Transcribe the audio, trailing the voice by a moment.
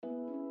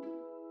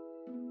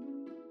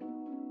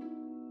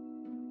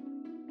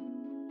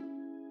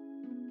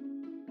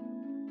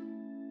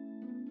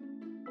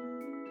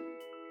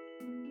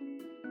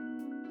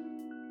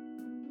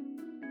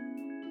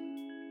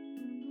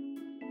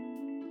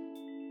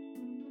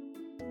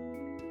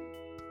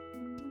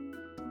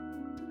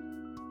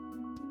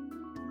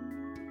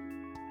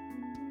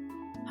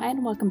Hi,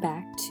 and welcome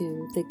back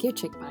to the Gear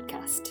Chick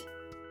podcast.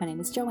 My name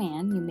is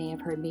Joanne. You may have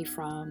heard me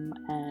from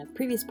a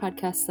previous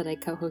podcast that I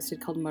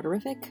co-hosted called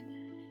Motorific,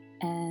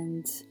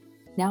 and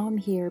now I'm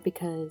here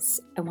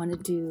because I want to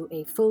do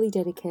a fully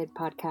dedicated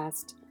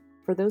podcast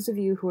for those of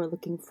you who are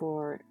looking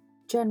for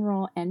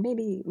general and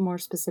maybe more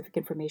specific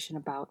information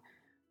about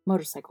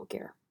motorcycle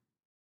gear.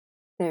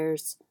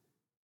 There's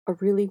a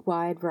really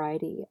wide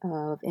variety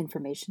of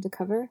information to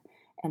cover,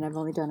 and I've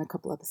only done a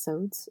couple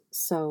episodes,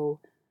 so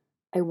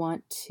I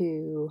want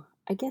to,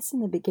 I guess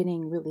in the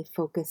beginning, really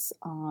focus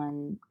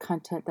on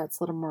content that's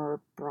a little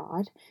more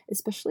broad,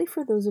 especially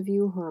for those of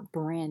you who are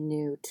brand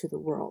new to the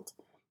world,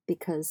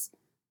 because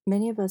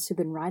many of us who've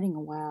been riding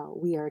a while,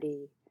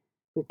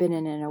 we've been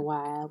in it a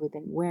while, we've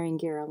been wearing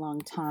gear a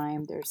long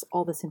time. There's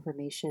all this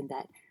information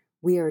that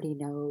we already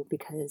know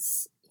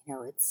because,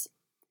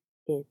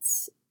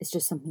 it's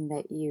just something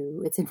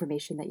it's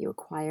information that you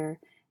acquire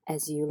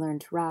as you learn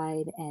to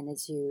ride and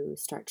as you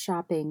start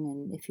shopping.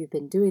 And if you've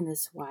been doing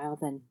this a while,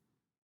 then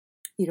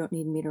you don't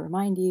need me to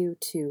remind you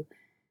to,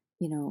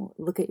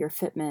 look at your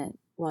fitment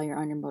while you're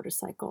on your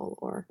motorcycle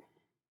or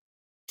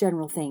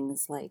general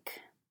things like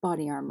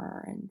body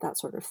armor and that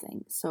sort of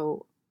thing.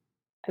 So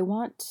I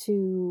want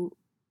to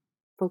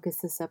focus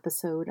this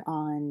episode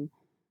on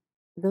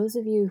those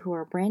of you who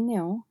are brand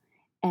new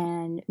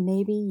and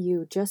maybe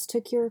you just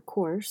took your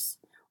course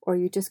or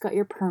you just got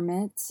your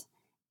permit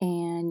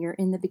and you're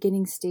in the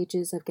beginning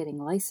stages of getting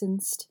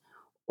licensed,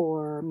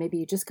 or maybe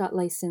you just got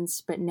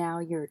licensed, but now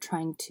you're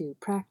trying to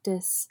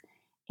practice,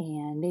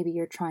 and maybe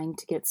you're trying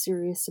to get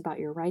serious about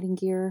your riding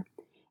gear,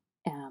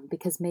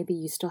 because maybe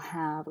you still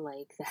have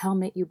like the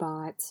helmet you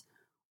bought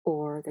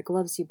or the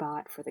gloves you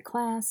bought for the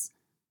class,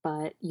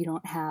 but you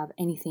don't have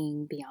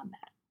anything beyond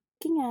that.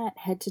 Looking at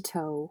head to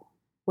toe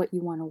what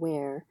you want to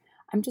wear,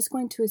 I'm just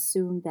going to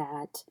assume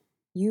that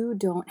you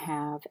don't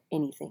have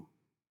anything.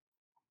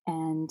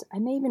 And I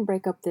may even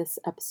break up this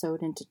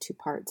episode into two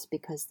parts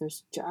because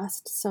there's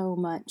just so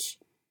much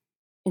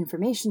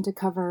information to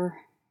cover,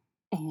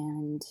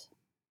 and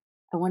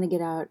I want to get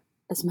out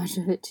as much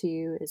of it to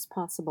you as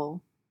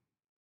possible.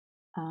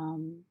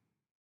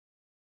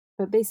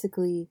 But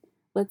basically,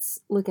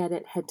 let's look at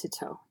it head to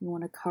toe. You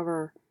want to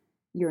cover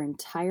your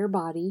entire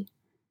body,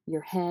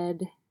 your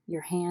head,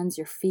 your hands,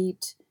 your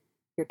feet,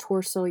 your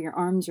torso, your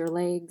arms, your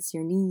legs,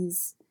 your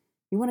knees.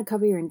 You want to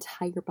cover your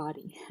entire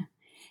body.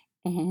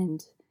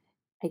 And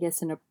I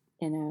guess in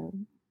a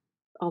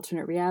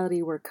alternate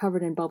reality, we're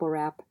covered in bubble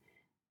wrap,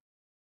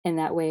 and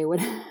that way,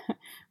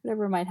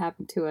 whatever might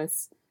happen to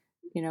us,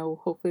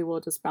 hopefully we'll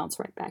just bounce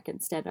right back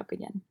and stand up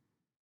again.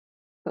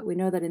 But we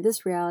know that in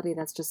this reality,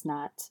 that's just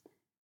not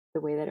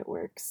the way that it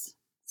works.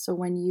 So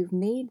when you've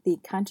made the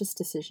conscious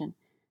decision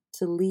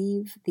to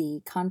leave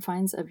the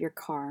confines of your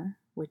car,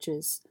 which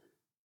is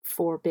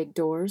 4 big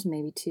doors,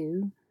 maybe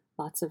 2,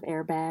 lots of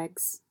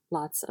airbags,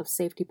 lots of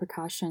safety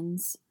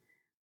precautions,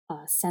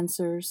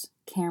 sensors,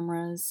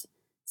 cameras,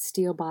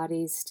 steel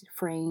bodies,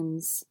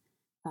 frames,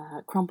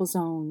 crumple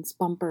zones,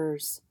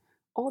 bumpers,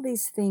 all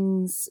these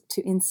things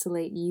to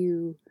insulate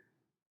you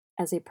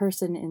as a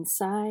person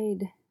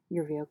inside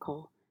your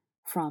vehicle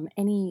from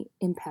any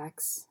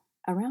impacts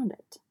around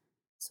it.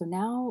 So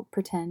now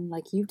pretend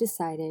like you've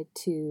decided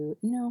to,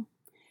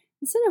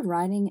 instead of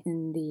riding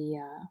in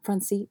the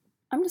front seat,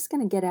 I'm just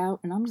going to get out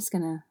and I'm just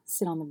going to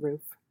sit on the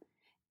roof.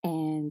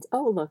 And,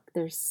 oh, look,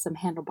 there's some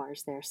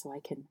handlebars there so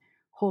I can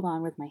hold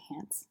on with my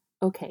hands.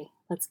 Okay,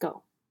 let's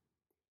go.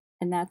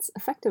 And that's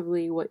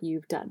effectively what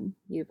you've done.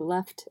 You've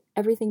left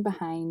everything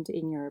behind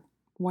in your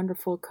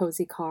wonderful,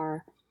 cozy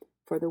car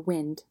for the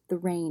wind, the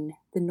rain,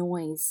 the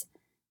noise,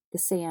 the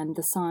sand,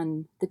 the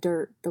sun, the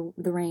dirt, the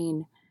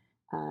rain,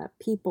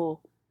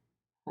 people.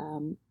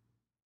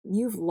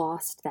 You've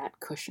lost that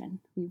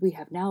cushion. We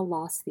have now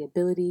lost the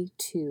ability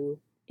to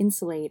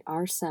insulate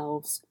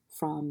ourselves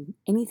from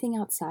anything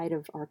outside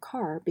of our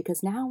car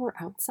because now we're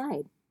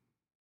outside.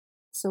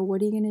 So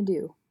what are you going to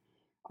do?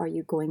 Are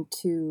you going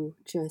to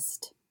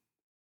just,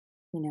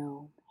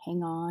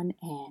 hang on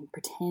and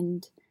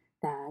pretend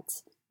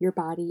that your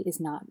body is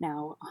not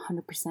now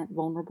 100%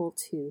 vulnerable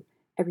to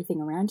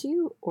everything around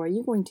you? Or are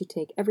you going to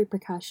take every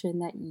precaution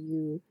that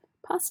you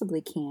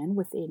possibly can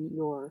within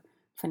your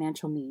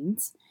financial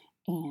means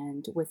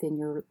and within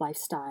your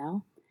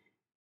lifestyle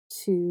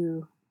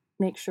to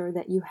make sure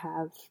that you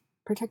have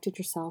protected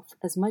yourself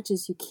as much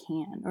as you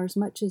can or as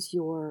much as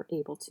you're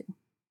able to?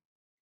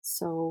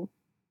 So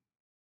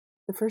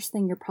the first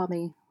thing you're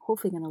probably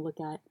hopefully going to look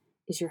at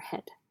is your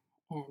head.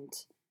 And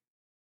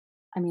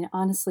I mean,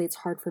 honestly, it's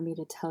hard for me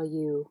to tell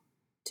you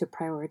to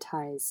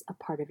prioritize a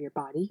part of your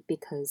body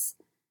because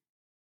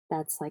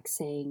that's like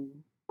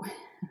saying,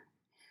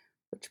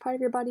 which part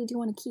of your body do you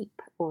want to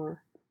keep?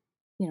 Or,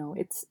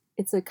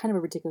 it's a kind of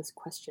a ridiculous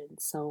question.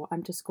 So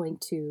I'm just going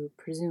to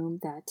presume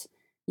that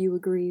you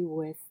agree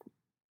with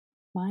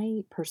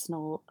my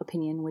personal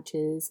opinion, which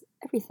is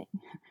everything,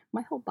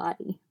 my whole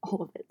body,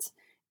 all of it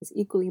is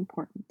equally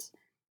important.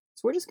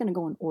 So we're just going to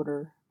go in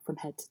order from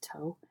head to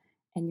toe,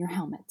 and your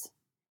helmet.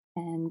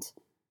 And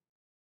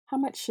how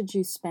much should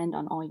you spend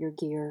on all your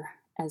gear,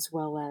 as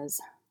well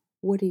as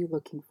What are you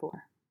looking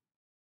for?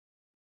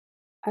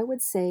 I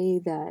would say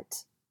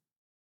that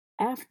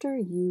after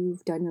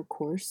you've done your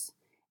course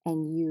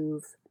and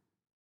you've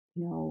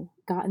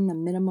gotten the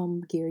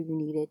minimum gear you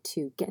needed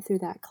to get through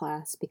that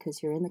class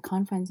because you're in the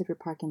confines of your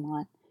parking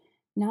lot,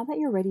 now that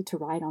you're ready to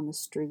ride on the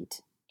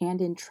street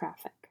and in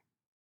traffic,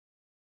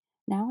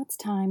 now it's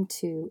time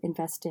to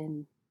invest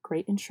in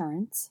great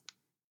insurance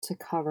to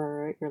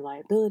cover your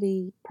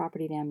liability,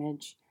 property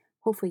damage.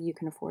 Hopefully you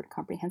can afford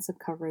comprehensive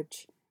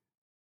coverage.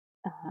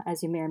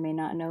 As you may or may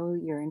not know,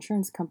 your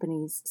insurance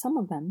companies, some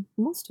of them,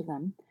 most of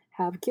them,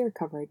 have gear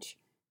coverage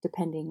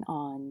depending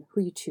on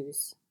who you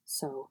choose.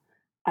 So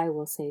I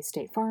will say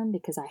State Farm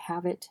because I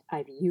have it,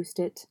 I've used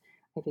it,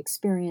 I've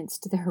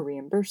experienced their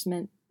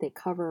reimbursement. They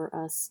cover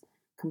us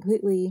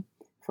completely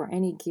for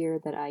any gear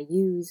that I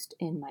used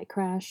in my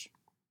crash,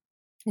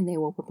 and they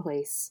will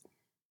replace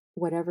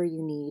whatever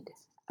you need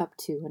up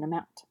to an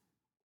amount.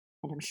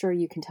 And I'm sure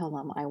you can tell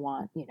them I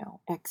want,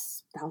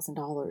 X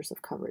 $1,000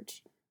 of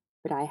coverage,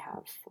 but I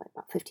have like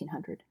about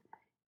 1,500.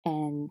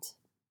 And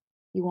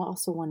you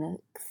also want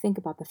to think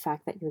about the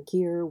fact that your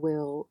gear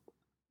will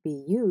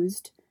be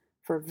used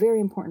for a very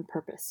important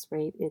purpose,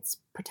 right? It's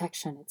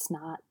protection. It's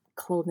not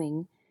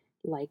clothing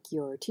like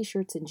your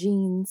t-shirts and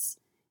jeans.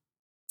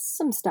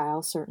 Some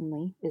style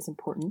certainly is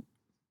important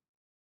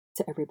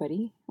to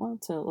everybody, well,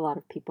 to a lot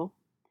of people.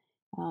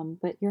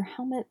 But your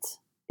helmet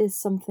is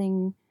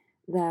something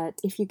that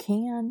if you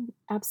can,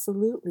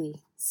 absolutely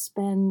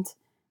spend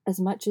as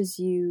much as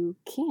you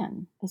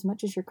can, as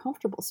much as you're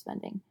comfortable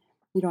spending.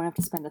 You don't have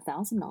to spend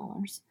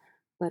 $1,000,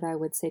 but I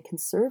would say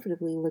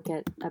conservatively look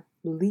at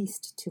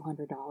least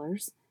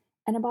 $200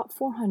 and about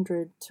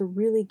 $400 to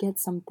really get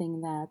something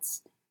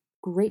that's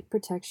great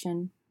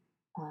protection,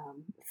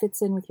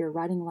 fits in with your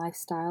riding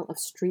lifestyle of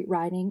street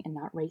riding and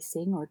not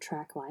racing or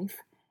track life,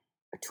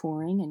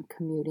 touring and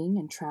commuting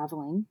and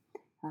traveling.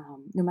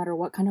 No matter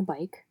what kind of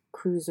bike,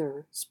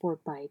 cruiser,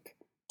 sport bike,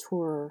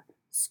 tourer,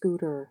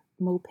 scooter,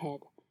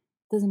 moped,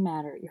 doesn't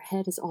matter. Your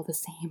head is all the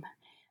same.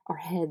 Our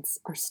heads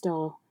are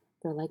still,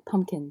 they're like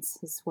pumpkins,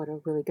 is what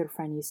a really good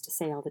friend used to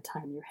say all the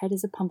time. Your head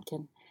is a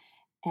pumpkin,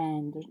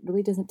 and it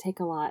really doesn't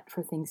take a lot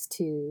for things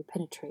to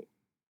penetrate.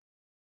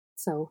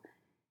 So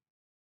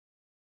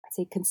I'd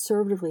say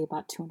conservatively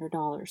about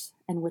 $200.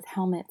 And with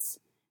helmets,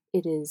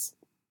 it is,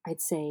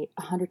 I'd say,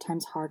 100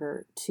 times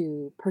harder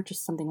to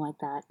purchase something like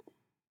that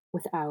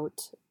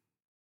without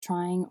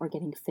trying or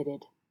getting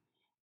fitted.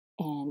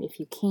 And if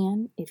you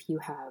can, if you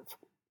have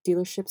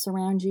dealerships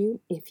around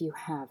you, if you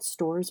have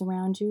stores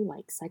around you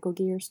like Cycle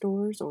Gear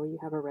stores, or you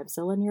have a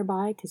Revzilla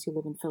nearby because you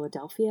live in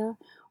Philadelphia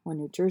or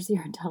New Jersey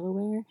or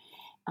Delaware,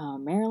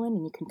 Maryland,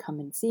 and you can come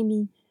and see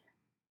me,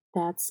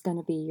 that's going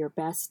to be your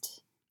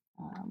best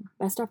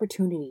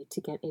opportunity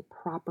to get a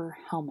proper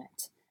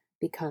helmet.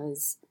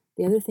 Because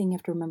the other thing you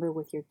have to remember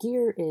with your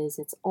gear is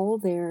it's all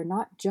there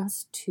not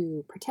just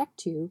to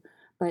protect you,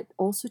 but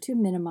also to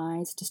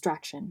minimize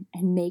distraction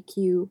and make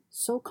you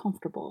so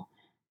comfortable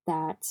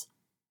that,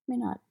 I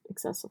mean, not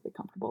excessively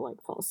comfortable,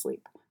 like fall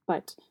asleep,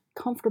 but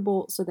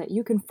comfortable so that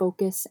you can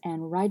focus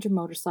and ride your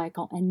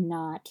motorcycle and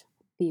not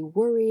be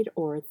worried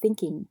or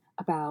thinking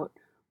about,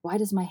 why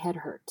does my head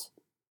hurt?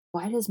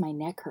 Why does my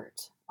neck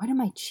hurt? Why do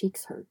my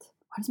cheeks hurt?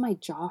 Why does my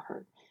jaw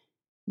hurt?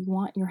 You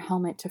want your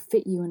helmet to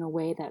fit you in a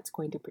way that's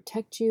going to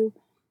protect you,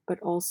 but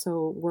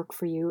also work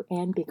for you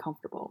and be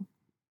comfortable,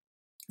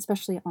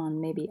 especially on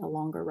maybe a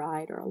longer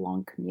ride or a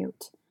long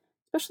commute,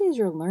 especially as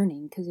you're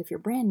learning, because if you're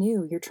brand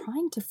new, you're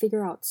trying to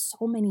figure out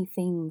so many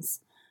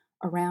things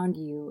around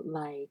you,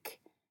 like,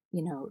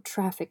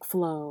 traffic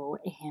flow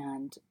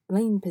and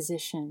lane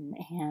position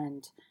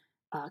and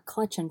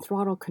clutch and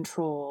throttle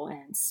control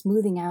and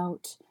smoothing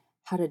out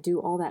how to do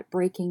all that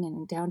braking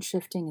and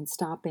downshifting and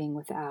stopping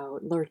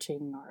without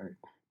lurching or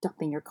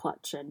dumping your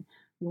clutch. And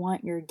you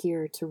want your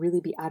gear to really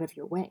be out of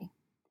your way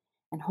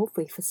and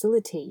hopefully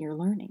facilitate your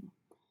learning.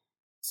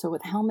 So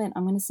with helmet,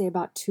 I'm going to say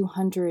about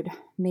 200,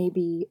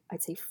 maybe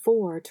I'd say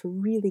 4 to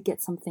really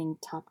get something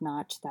top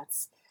notch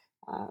that's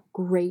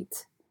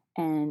great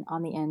and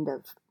on the end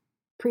of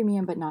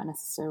premium, but not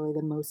necessarily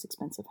the most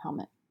expensive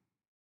helmet.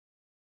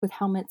 With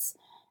helmets,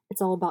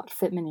 it's all about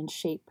fitment and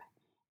shape.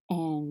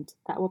 And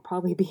that will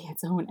probably be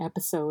its own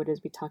episode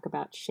as we talk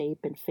about shape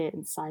and fit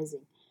and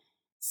sizing.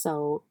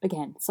 So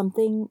again,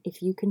 something,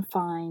 if you can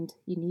find,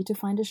 you need to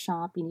find a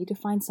shop, you need to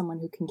find someone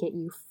who can get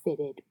you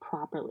fitted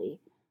properly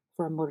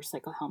for a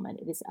motorcycle helmet.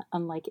 It is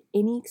unlike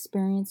any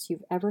experience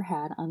you've ever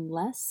had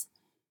unless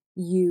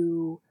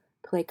you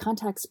play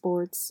contact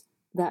sports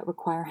that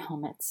require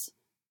helmets.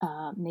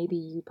 Maybe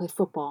you play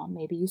football,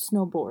 maybe you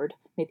snowboard,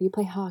 maybe you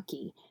play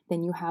hockey,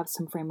 then you have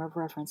some frame of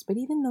reference. But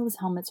even those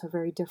helmets are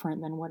very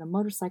different than what a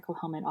motorcycle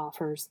helmet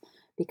offers,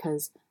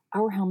 because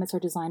our helmets are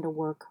designed to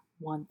work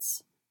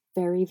once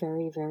very,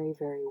 very, very,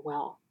 very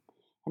well.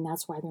 And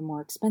that's why they're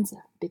more expensive,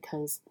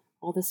 because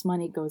all this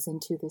money goes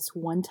into this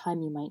one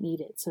time you might need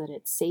it so that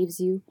it saves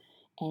you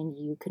and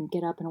you can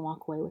get up and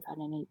walk away without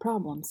any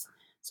problems.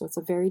 So it's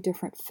a very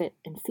different fit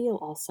and feel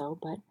also,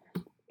 but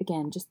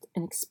again, just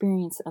an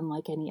experience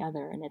unlike any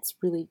other, and it's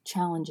really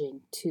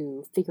challenging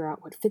to figure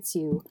out what fits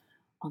you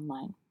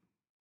online.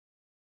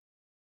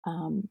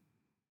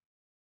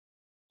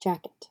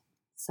 Jacket.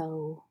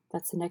 So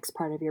that's the next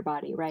part of your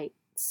body, right?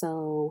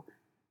 So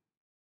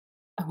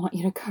I want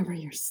you to cover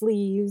your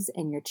sleeves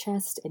and your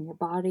chest and your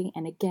body.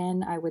 And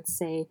again, I would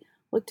say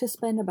look to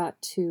spend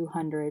about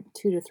 200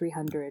 to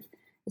 300,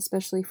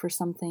 especially for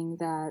something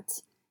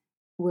that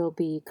will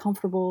be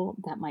comfortable,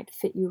 that might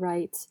fit you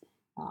right,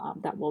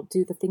 that will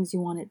do the things you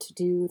want it to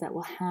do, that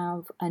will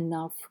have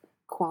enough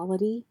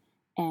quality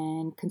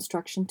and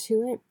construction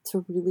to it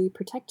to really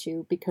protect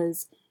you,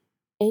 because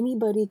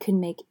anybody can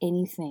make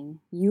anything.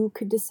 You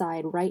could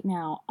decide right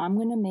now, I'm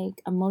going to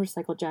make a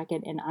motorcycle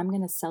jacket and I'm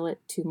going to sell it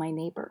to my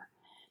neighbor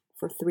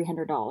for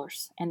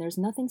 $300. And there's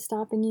nothing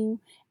stopping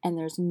you, and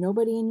there's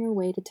nobody in your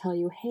way to tell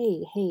you,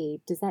 hey,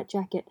 does that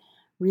jacket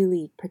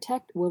really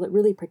protect? Will it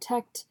really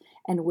protect?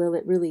 And will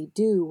it really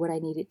do what I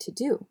need it to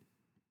do?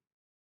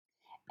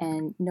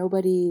 And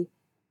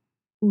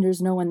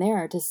there's no one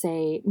there to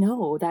say,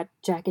 no, that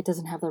jacket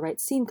doesn't have the right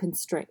seam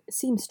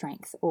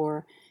strength,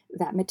 or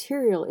that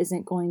material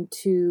isn't going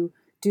to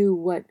do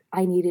what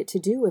I need it to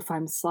do if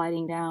I'm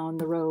sliding down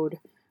the road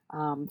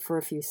for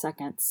a few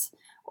seconds,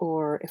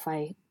 or if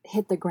I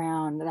hit the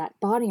ground, that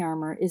body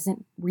armor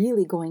isn't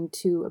really going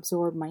to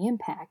absorb my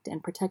impact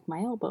and protect my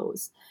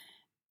elbows.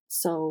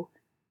 So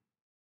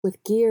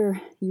with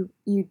gear,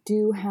 you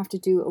do have to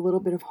do a little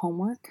bit of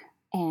homework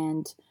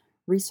and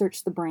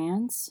research the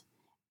brands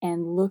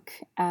and look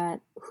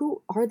at,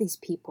 who are these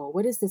people?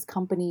 What is this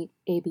company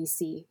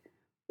ABC?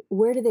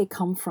 Where do they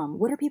come from?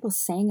 What are people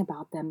saying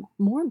about them?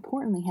 More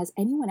importantly, has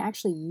anyone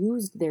actually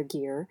used their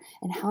gear,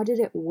 and how did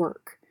it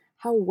work?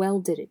 How well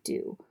did it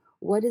do?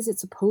 What is it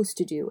supposed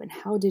to do, and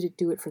how did it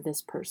do it for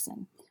this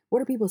person?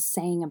 What are people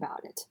saying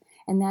about it?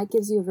 And that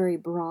gives you a very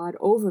broad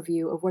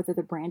overview of whether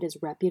the brand is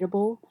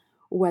reputable,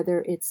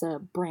 whether it's a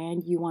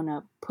brand you want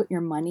to put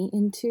your money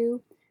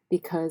into,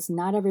 because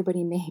not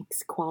everybody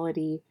makes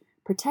quality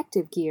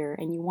protective gear,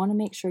 and you want to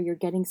make sure you're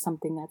getting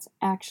something that's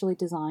actually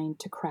designed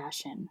to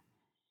crash in,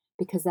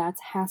 because that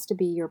has to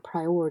be your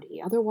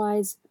priority.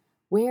 Otherwise,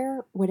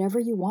 wear whatever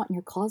you want in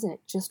your closet.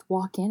 Just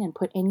walk in and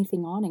put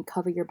anything on and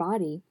cover your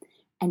body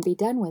and be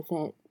done with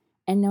it,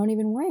 and don't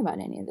even worry about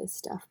any of this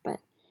stuff. But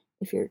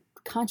if you're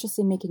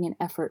consciously making an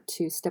effort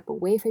to step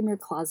away from your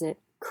closet,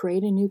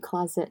 create a new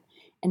closet,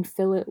 and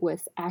fill it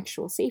with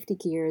actual safety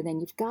gear, then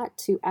you've got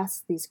to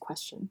ask these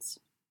questions.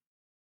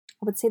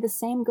 I would say the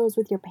same goes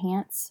with your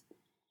pants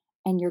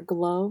and your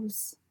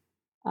gloves.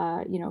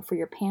 For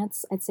your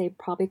pants, I'd say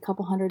probably a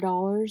couple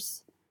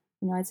 $100.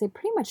 I'd say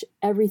pretty much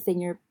everything,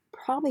 you're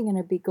probably going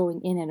to be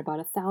going in at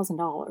about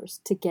 $1,000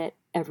 to get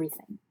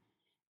everything.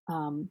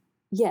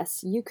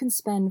 Yes, you can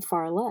spend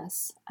far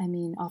less. I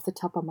mean, off the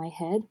top of my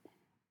head,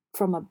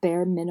 from a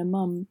bare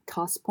minimum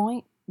cost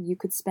point, you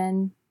could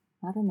spend,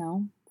 I don't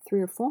know,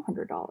 $300 or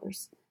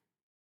 $400.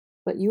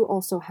 But you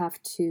also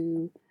have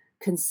to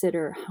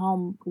consider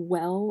how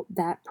well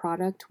that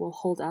product will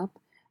hold up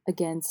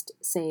against,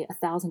 say,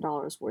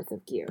 $1,000 worth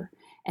of gear,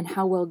 and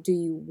how well do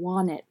you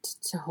want it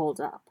to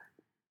hold up.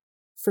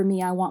 For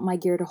me, I want my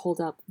gear to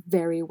hold up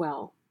very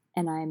well,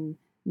 and I'm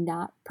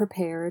not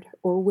prepared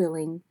or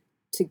willing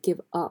to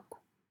give up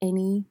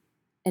an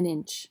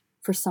inch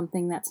for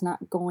something that's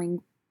not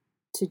going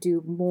to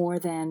do more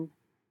than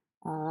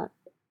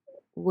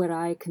what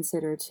I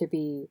consider to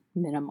be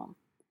minimum.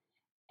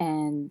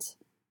 And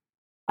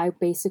I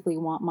basically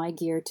want my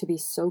gear to be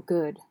so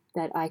good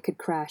that I could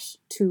crash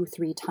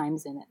 2-3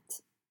 times in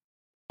it.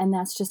 And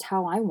that's just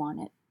how I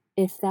want it.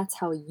 If that's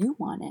how you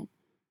want it,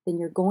 then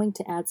you're going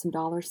to add some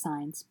dollar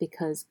signs,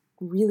 because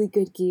really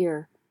good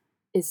gear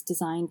is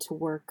designed to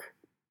work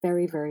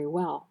very, very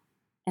well.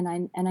 And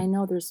I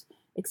know there's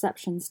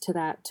exceptions to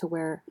that, to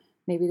where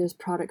maybe there's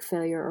product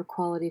failure or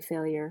quality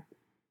failure.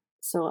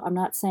 So I'm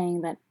not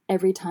saying that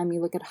every time you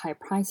look at a high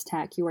price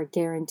tag, you are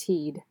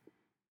guaranteed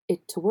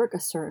it to work a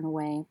certain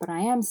way. But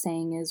I am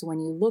saying is, when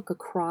you look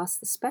across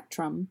the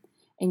spectrum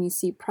and you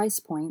see price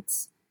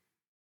points,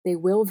 they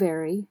will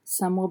vary.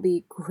 Some will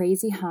be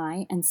crazy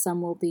high and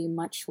some will be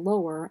much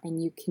lower,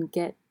 and you can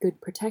get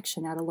good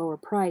protection at a lower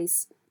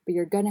price. But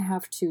you're going to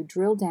have to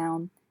drill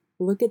down,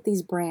 look at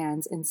these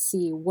brands and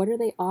see, what are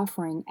they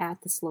offering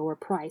at this lower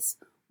price?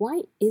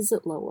 Why is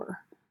it lower?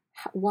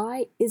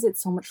 Why is it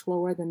so much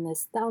lower than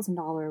this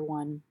 $1,000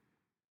 one?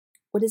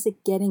 What is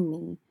it getting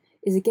me?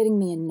 Is it getting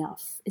me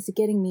enough? Is it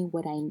getting me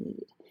what I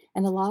need?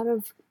 And a lot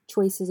of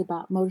choices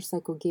about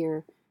motorcycle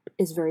gear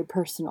is very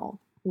personal.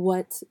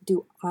 What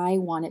do I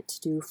want it to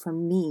do for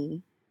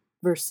me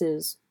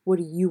versus what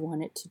do you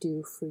want it to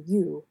do for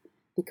you?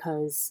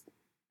 Because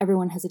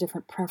everyone has a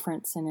different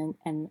preference, and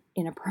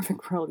in a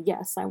perfect world,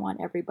 yes, I want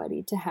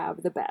everybody to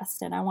have the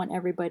best, and I want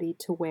everybody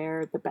to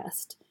wear the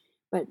best.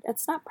 But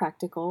that's not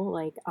practical.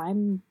 Like,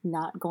 I'm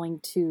not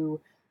going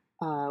to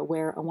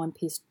wear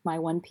my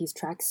one-piece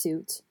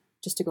tracksuit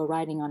just to go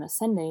riding on a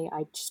Sunday.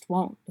 I just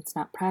won't. It's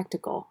not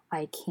practical.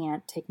 I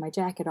can't take my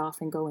jacket off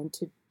and go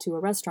into a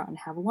restaurant and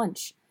have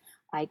lunch.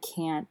 I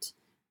can't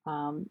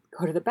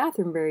go to the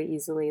bathroom very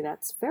easily.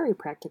 That's very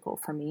practical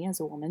for me as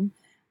a woman.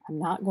 I'm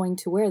not going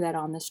to wear that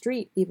on the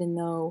street, even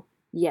though,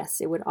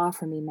 yes, it would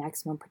offer me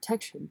maximum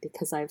protection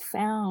because I've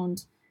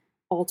found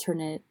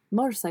alternate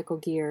motorcycle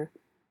gear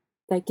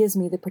that gives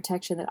me the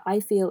protection that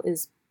I feel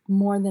is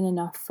more than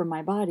enough for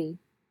my body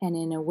and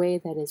in a way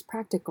that is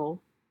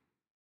practical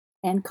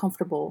and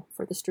comfortable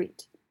for the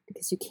street.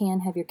 Because you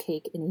can have your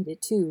cake and eat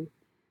it too,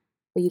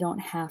 but you don't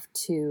have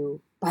to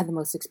buy the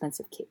most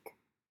expensive cake.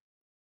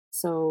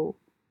 So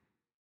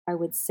I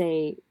would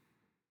say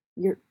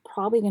you're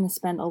probably going to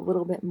spend a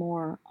little bit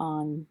more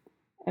on,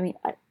 I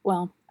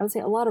would say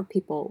a lot of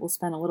people will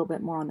spend a little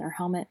bit more on their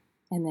helmet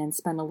and then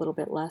spend a little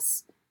bit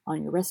less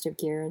on your rest of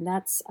gear. And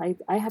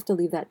I have to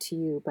leave that to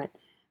you, but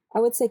I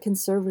would say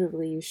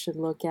conservatively, you should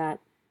look at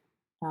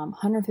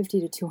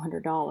 $150 to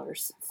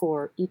 $200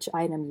 for each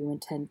item you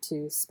intend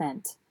to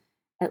spend,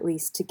 at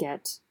least to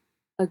get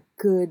a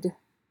good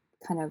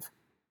kind of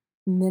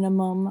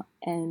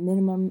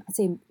I'd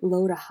say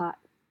low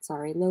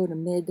to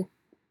mid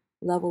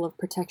level of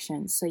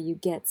protection. So you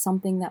get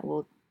something that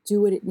will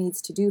do what it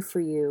needs to do for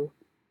you.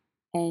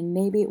 And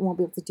maybe it won't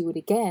be able to do it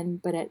again,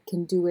 but it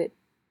can do it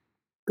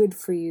good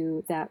for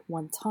you that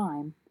one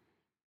time.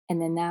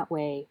 And then that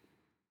way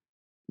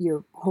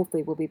you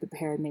hopefully will be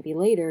prepared maybe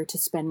later to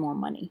spend more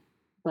money.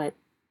 But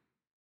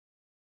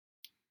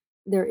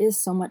there is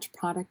so much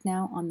product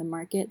now on the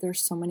market.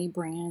 There's so many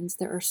brands.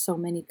 There are so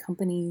many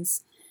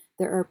companies.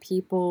 There are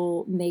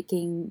people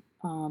making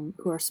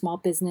who are small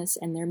business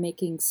and they're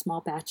making small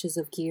batches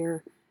of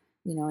gear,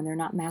 and they're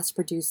not mass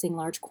producing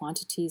large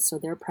quantities. So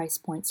their price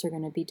points are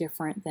going to be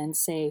different than,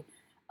 say,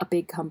 a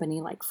big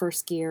company like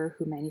First Gear,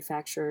 who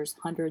manufactures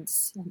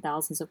hundreds and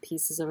thousands of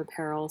pieces of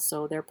apparel.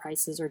 So their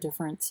prices are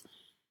different.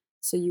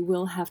 So you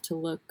will have to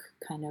look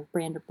kind of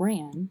brand to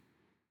brand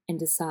and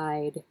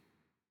decide,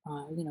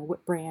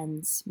 what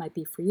brands might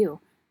be for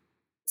you.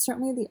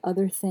 Certainly the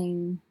other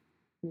thing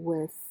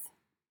with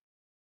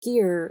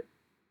gear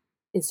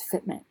is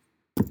fitment.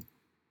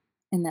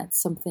 And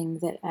that's something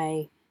that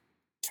I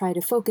try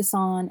to focus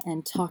on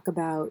and talk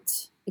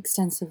about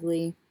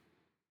extensively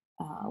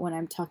when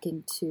I'm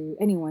talking to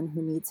anyone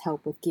who needs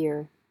help with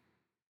gear.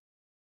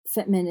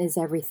 Fitment is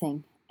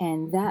everything.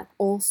 And that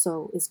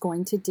also is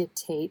going to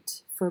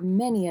dictate for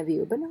many of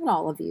you, but not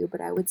all of you, but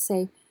I would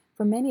say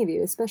for many of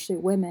you, especially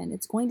women,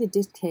 it's going to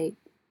dictate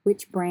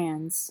which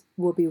brands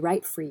will be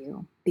right for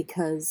you,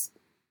 because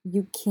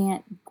you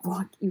can't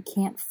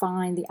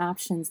find the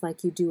options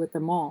like you do at the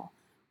mall,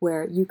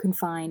 where you can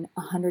find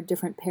 100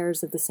 different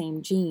pairs of the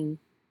same jean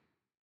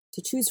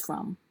to choose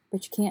from,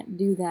 but you can't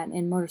do that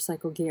in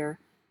motorcycle gear.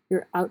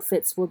 Your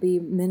outfits will be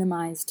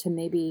minimized to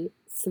maybe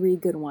 3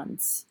 good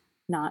ones,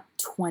 not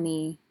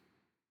 20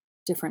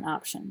 different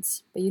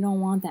options. But you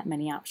don't want that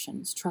many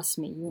options. Trust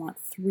me, you want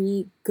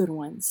 3 good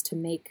ones to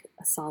make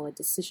a solid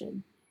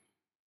decision.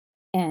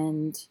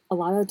 And a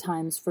lot of the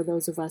times, for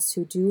those of us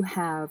who do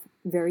have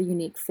very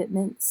unique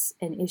fitments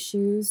and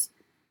issues,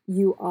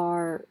 you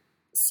are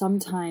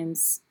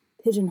sometimes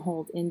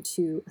pigeonholed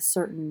into a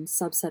certain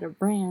subset of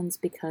brands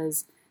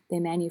because they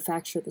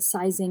manufacture the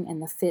sizing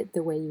and the fit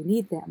the way you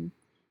need them.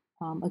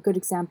 A good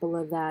example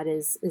of that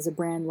is a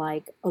brand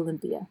like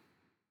Olympia.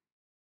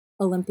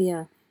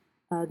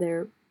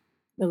 They're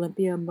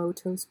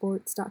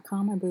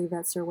OlympiaMotorsports.com, I believe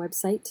that's their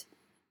website.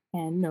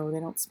 And no, they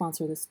don't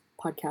sponsor this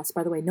podcast.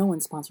 By the way, no one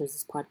sponsors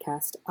this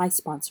podcast. I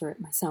sponsor it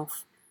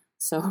myself.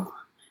 So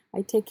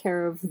I take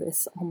care of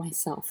this all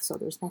myself. So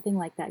there's nothing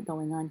like that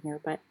going on here.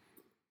 But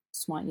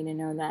just want you to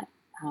know that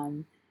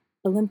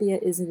Olympia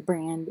is a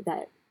brand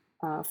that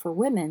for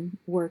women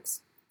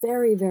works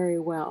very, very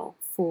well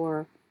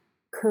for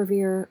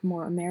curvier,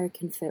 more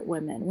American fit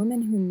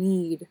women who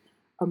need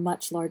a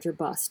much larger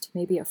bust,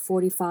 maybe a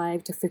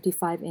 45 to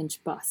 55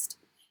 inch bust,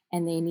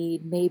 and they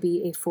need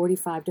maybe a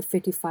 45 to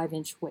 55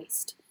 inch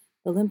waist.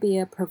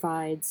 Olympia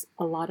provides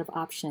a lot of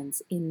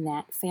options in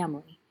that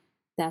family.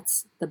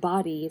 That's the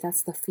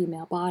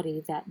female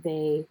body that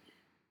they,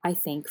 I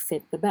think,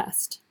 fit the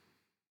best.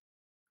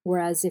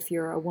 Whereas if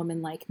you're a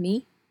woman like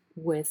me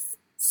with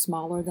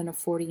smaller than a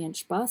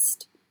 40-inch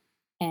bust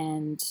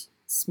and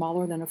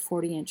smaller than a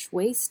 40-inch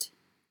waist,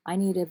 I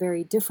need a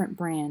very different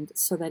brand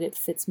so that it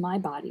fits my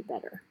body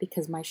better,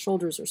 because my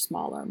shoulders are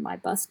smaller, my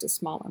bust is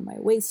smaller, my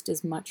waist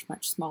is much,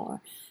 much smaller.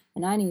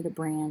 And I need a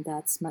brand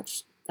that's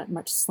much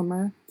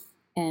slimmer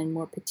and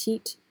more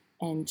petite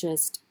and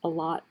just a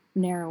lot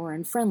narrower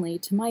and friendly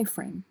to my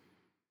frame.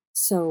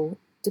 So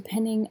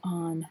depending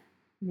on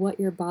what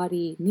your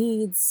body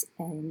needs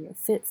and your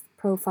fit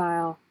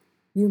profile,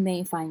 you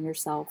may find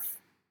yourself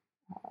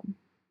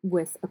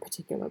with a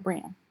particular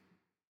brand.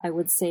 I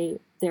would say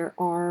there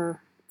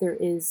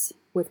is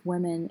with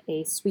women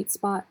a sweet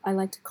spot, I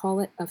like to call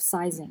it, of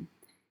sizing.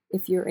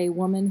 If you're a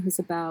woman who's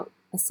about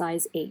a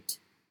size 8,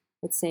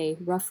 let's say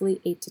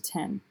roughly 8 to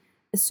 10,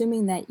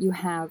 assuming that you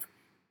have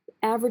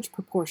average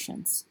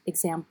proportions,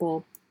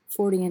 example,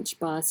 40-inch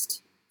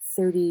bust,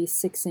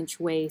 36-inch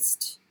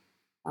waist,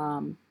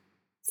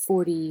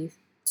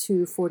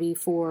 42,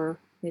 44,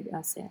 maybe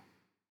I'll say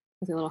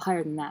a little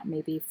higher than that,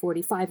 maybe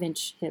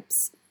 45-inch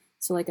hips,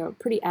 so like a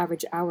pretty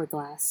average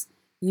hourglass,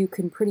 you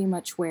can pretty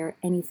much wear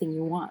anything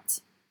you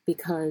want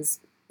because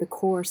the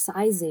core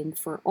sizing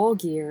for all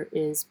gear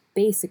is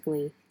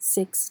basically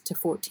 6 to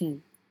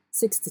 14,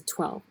 6 to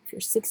 12. If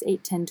you're 6,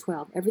 8, 10,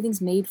 12,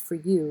 everything's made for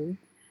you,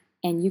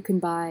 and you can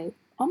buy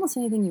almost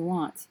anything you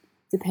want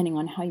depending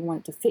on how you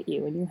want it to fit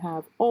you, and you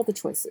have all the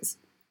choices.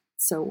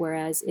 So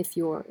whereas if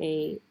you're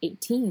a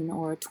 18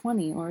 or a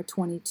 20 or a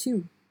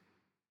 22,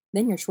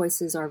 then your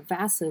choices are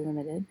vastly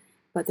limited,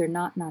 but they're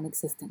not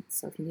non-existent.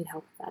 So if you need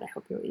help with that, I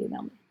hope you'll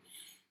email me.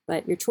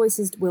 But your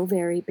choices will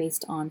vary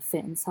based on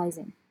fit and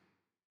sizing.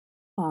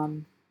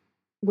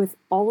 With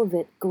all of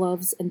it,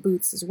 gloves and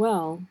boots as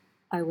well,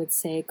 I would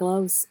say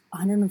gloves,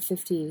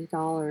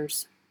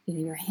 $150.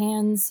 Your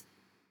hands,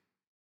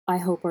 I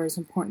hope, are as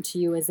important to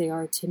you as they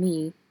are to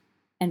me.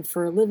 And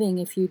for a living,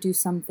 if you do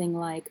something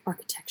like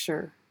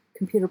architecture,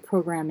 computer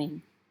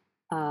programming,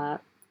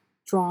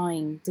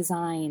 drawing,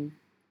 design,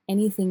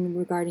 anything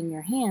regarding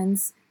your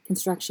hands,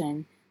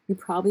 construction, you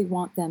probably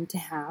want them to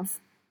have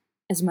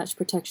as much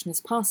protection as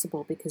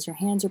possible because your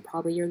hands are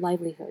probably your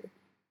livelihood.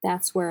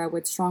 That's where I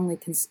would strongly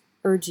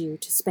urge you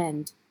to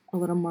spend a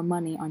little more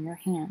money on your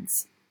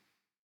hands.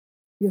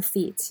 Your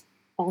feet,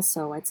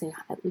 also, I'd say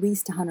at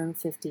least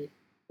 $150,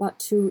 about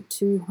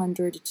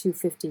 $200 to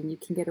 $250, and you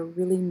can get a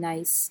really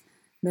nice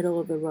middle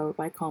of the road,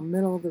 what I call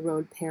middle of the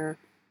road pair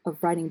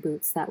of riding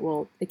boots that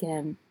will,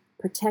 again,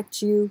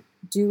 protect you,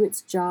 do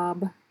its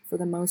job for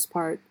the most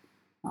part,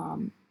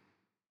 and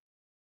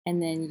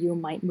then you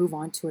might move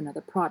on to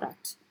another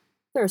product.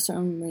 There are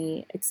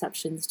certainly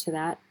exceptions to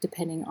that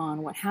depending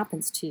on what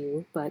happens to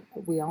you, but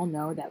we all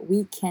know that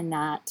we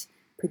cannot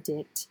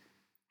predict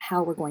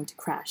how we're going to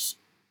crash.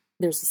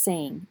 There's a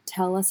saying,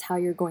 tell us how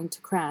you're going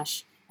to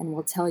crash and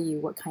we'll tell you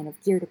what kind of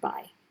gear to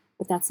buy,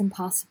 but that's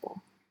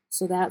impossible.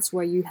 So that's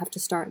where you have to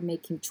start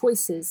making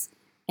choices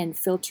and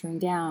filtering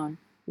down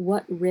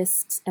what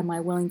risks am I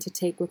willing to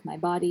take with my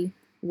body,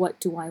 what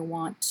do I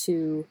want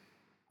to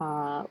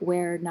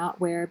wear, not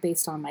wear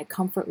based on my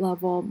comfort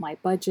level, my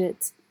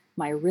budget,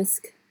 my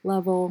risk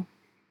level,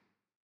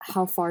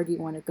 how far do you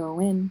want to go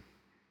in?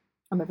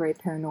 I'm a very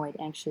paranoid,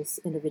 anxious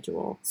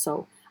individual,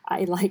 so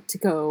I like to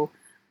go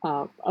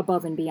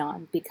above and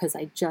beyond because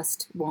I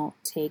just won't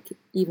take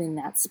even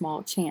that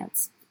small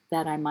chance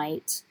that I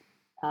might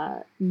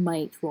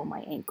roll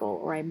my ankle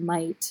or I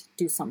might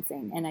do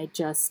something, and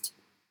that's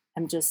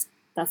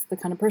the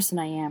kind of person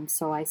I am,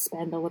 so I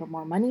spend a little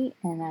more money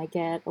and I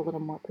get a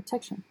little more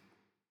protection.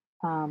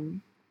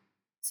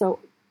 So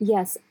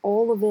yes,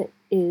 all of it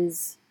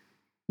is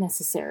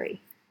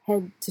necessary,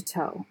 head to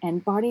toe.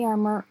 And body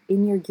armor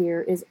in your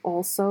gear is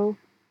also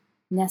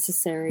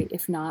necessary,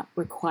 if not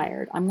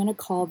required. I'm going to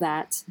call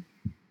that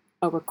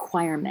a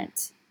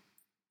requirement.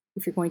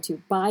 If you're going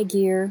to buy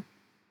gear,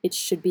 it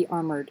should be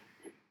armored,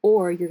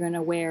 or you're going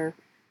to wear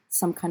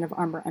some kind of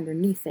armor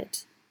underneath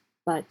it.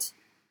 But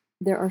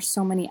there are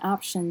so many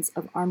options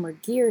of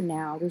armored gear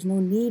now, there's no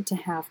need to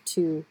have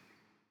to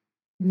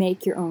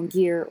make your own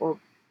gear or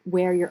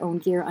wear your own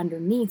gear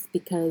underneath,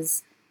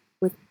 because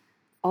with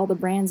all the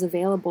brands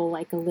available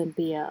like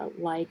Olympia,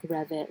 like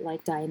Revit,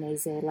 like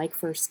Dainese, like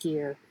First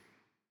Gear,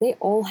 they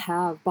all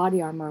have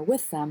body armor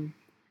with them.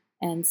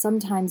 And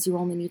sometimes you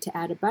only need to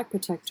add a back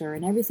protector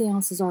and everything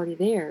else is already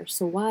there.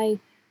 So why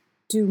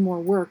do more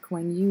work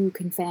when you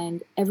can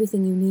find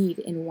everything you need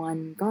in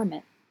one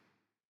garment?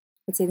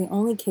 I'd say the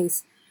only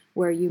case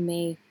where you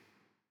may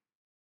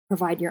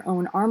provide your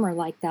own armor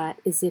like that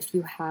is if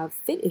you have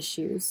fit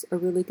issues. A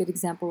really good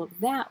example of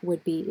that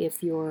would be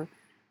if you're,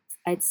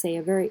 I'd say,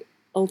 a very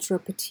ultra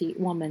petite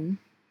woman,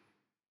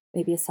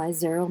 maybe a size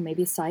 0,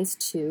 maybe a size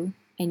 2,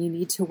 and you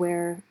need to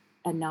wear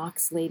a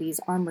Knox Ladies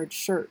armored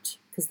shirt,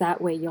 because that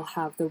way you'll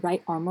have the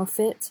right armor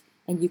fit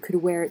and you could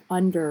wear it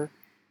under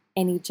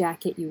any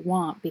jacket you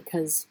want,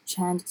 because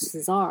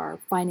chances are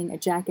finding a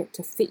jacket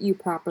to fit you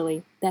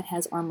properly that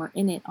has armor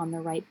in it on the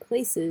right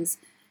places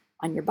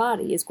on your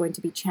body is going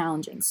to be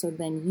challenging. So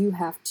then you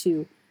have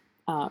to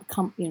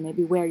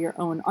maybe wear your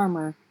own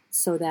armor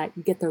so that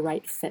you get the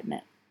right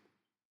fitment.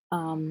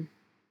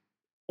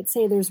 I'd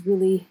say there's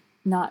really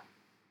not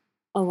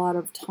a lot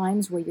of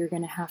times where you're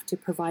going to have to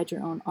provide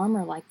your own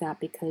armor like that,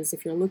 because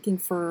if you're looking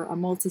for a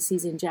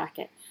multi-season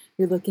jacket,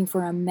 you're looking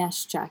for a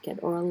mesh jacket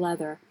or a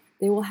leather,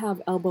 they will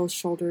have elbows,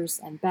 shoulders,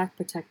 and back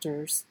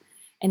protectors.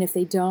 And if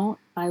they don't,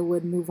 I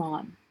would move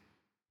on.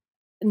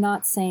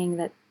 Not saying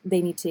that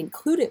they need to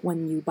include it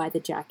when you buy the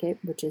jacket,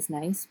 which is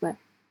nice, but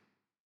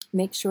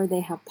make sure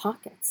they have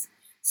pockets.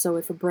 So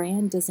if a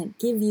brand doesn't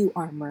give you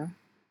armor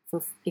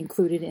for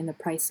included in the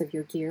price of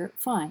your gear,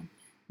 fine.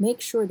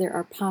 Make sure there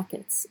are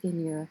pockets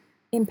in your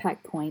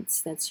impact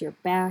points. That's your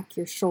back,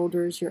 your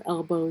shoulders, your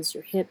elbows,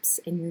 your hips,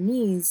 and your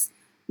knees.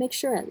 Make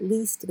sure at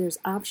least there's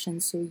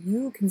options so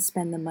you can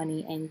spend the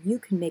money and you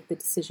can make the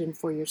decision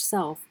for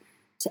yourself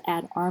to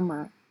add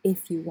armor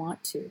if you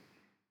want to.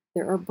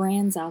 There are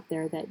brands out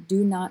there that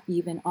do not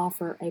even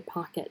offer a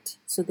pocket.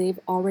 So they've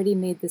already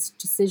made this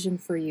decision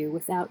for you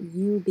without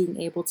you being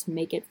able to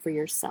make it for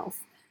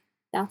yourself.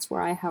 That's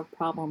where I have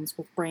problems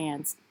with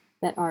brands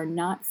that are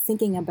not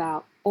thinking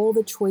about all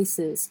the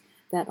choices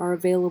that are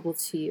available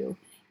to you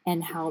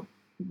and how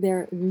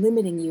they're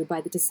limiting you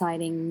by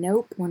deciding,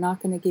 nope, we're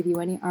not going to give you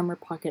any armor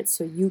pockets,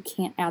 so you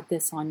can't add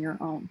this on your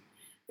own.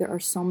 There are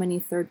so many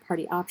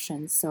third-party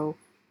options, so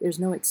there's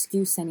no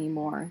excuse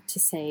anymore to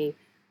say,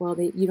 well,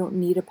 you don't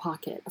need a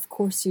pocket. Of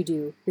course you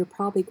do. You're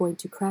probably going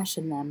to crash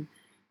in them,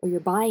 or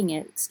you're buying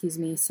it,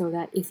 so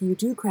that if you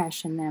do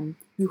crash in them,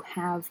 you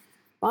have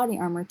body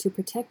armor to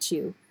protect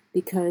you.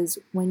 Because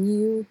when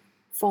you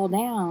fall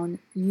down,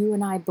 you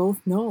and I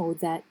both know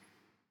that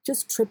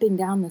just tripping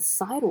down the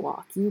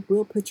sidewalk, you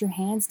will put your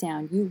hands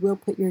down, you will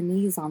put your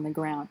knees on the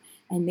ground,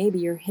 and maybe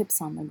your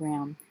hips on the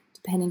ground,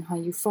 depending how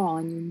you fall,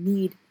 and you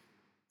need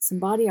some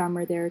body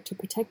armor there to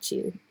protect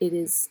you. It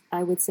is,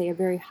 I would say, a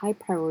very high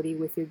priority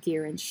with your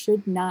gear and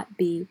should not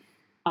be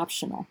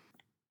optional.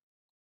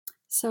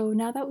 So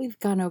now that we've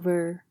gone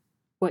over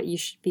what you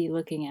should be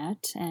looking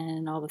at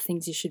and all the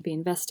things you should be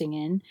investing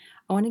in,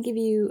 I want to give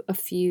you a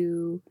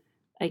few,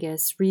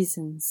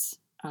 reasons,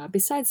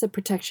 besides the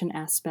protection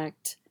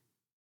aspect,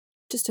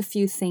 just a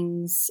few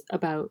things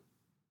about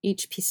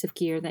each piece of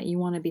gear that you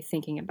want to be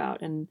thinking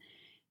about. And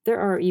there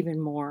are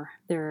even more.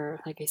 There are,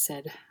 like I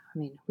said,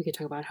 we could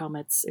talk about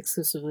helmets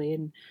exclusively,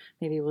 and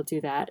maybe we'll do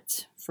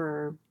that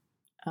for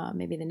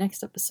maybe the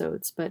next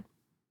episodes. But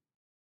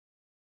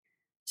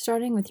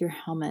starting with your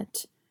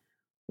helmet,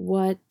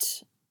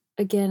 what,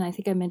 again, I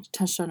think I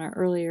touched on it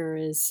earlier,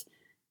 is,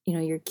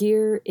 your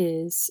gear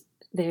is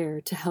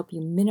there to help you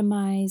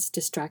minimize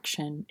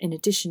distraction, in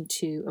addition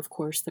to, of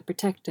course, the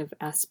protective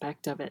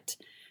aspect of it.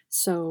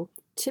 So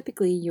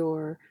typically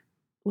your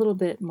little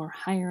bit more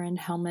higher end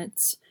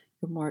helmets,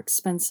 your more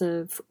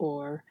expensive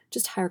or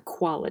just higher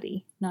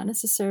quality, not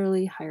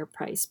necessarily higher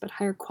price, but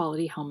higher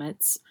quality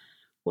helmets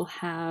will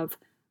have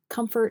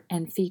comfort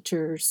and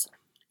features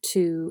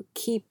to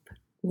keep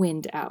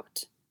wind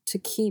out, to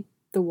keep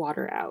the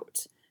water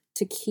out,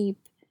 to keep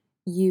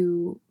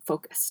you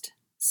focused.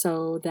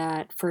 So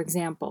that, for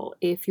example,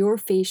 if your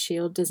face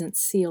shield doesn't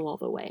seal all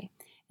the way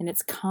and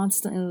it's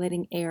constantly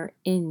letting air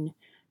in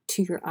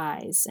to your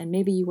eyes, and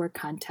maybe you wear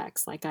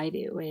contacts like I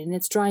do, and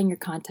it's drying your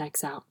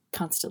contacts out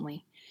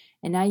constantly,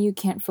 and now you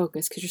can't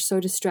focus because you're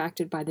so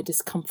distracted by the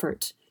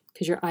discomfort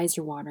because your eyes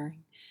are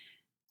watering,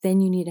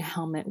 then you need a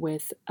helmet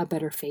with a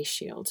better face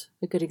shield.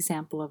 A good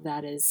example of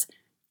that is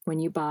when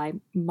you buy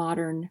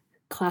modern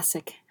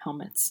classic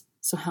helmets.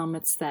 So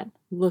helmets that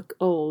look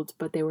old,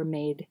 but they were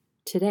made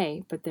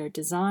today, but their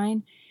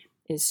design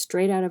is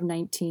straight out of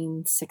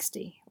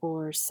 1960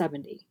 or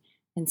 70.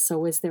 And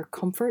so is their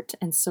comfort,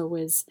 and so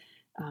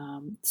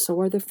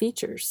are the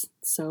features.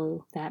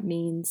 So that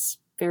means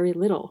very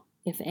little,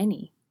 if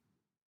any,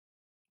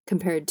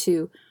 compared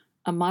to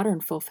a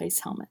modern full face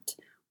helmet,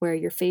 where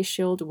your face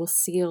shield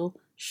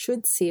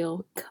should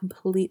seal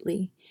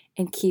completely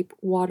and keep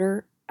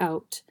water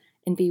out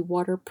and be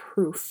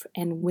waterproof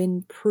and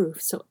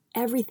windproof. So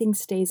everything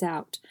stays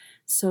out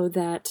so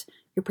that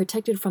you're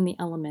protected from the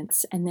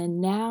elements. And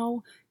then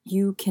now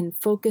you can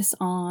focus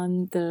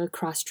on the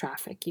cross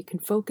traffic. You can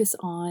focus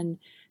on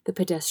the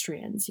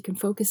pedestrians. You can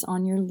focus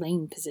on your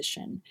lane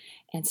position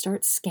and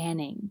start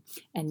scanning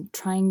and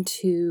trying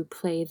to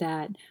play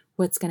that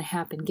what's going to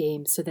happen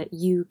game so that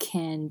you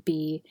can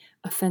be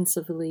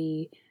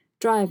offensively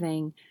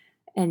driving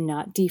and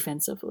not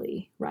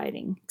defensively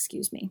riding,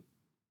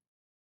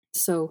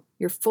 So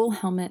your full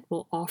helmet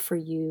will offer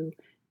you,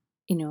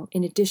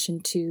 in addition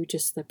to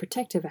just the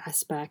protective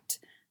aspect,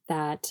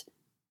 that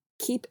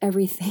keep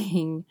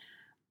everything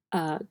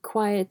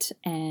quiet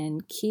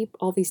and keep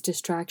all these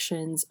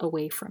distractions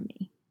away from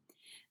me.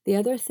 The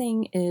other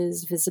thing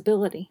is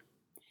visibility.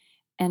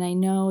 And I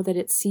know that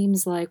it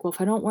seems like, well,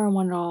 if I don't wear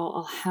one at all,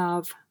 I'll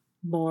have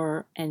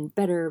more and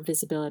better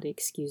visibility,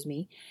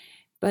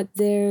 But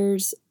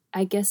there's,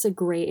 I guess, a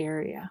gray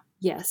area.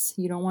 Yes,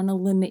 you don't want to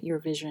limit your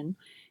vision.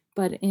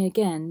 But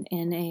again,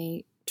 in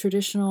a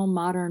traditional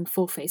modern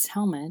full-face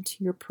helmet,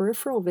 your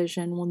peripheral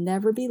vision will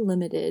never be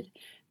limited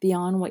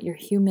beyond what your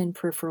human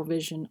peripheral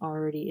vision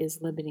already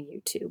is limiting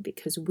you to,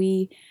 because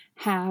we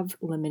have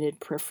limited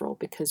peripheral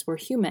because we're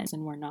humans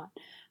and we're not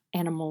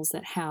animals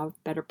that have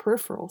better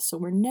peripheral. So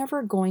we're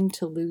never going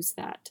to lose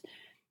that.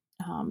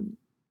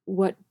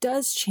 What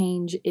does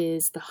change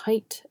is the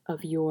height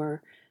of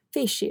your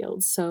face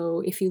shield.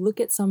 So if you look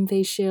at some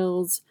face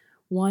shields,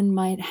 one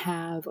might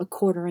have a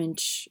 1/4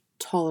 inch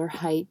taller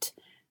height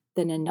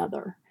than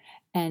another.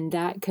 And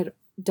that could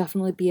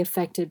definitely be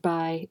affected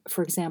by,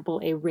 for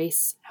example, a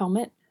race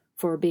helmet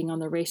for being on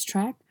the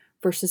racetrack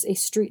versus a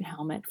street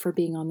helmet for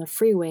being on the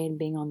freeway and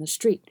being on the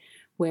street,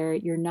 where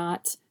you're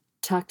not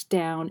tucked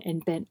down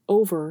and bent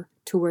over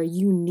to where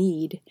you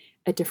need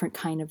a different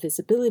kind of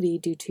visibility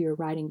due to your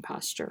riding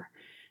posture.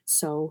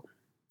 So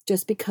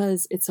just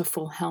because it's a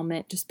full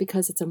helmet, just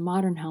because it's a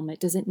modern helmet,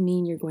 doesn't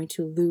mean you're going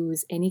to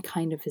lose any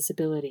kind of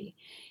visibility.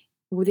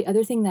 Well, the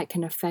other thing that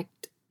can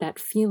affect that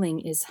feeling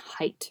is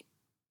height.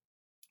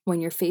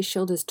 When your face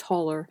shield is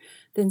taller,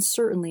 then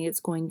certainly it's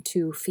going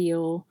to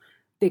feel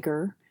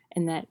bigger,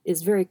 and that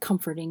is very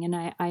comforting, and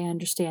I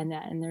understand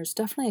that. And there's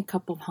definitely a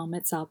couple of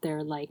helmets out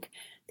there like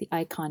The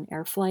Icon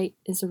Airflight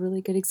is a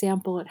really good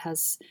example. It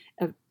has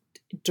a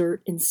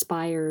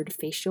dirt-inspired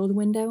face shield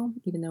window,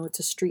 even though it's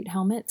a street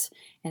helmet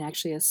and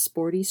actually a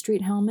sporty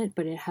street helmet,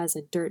 but it has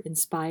a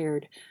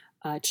dirt-inspired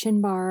chin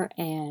bar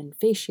and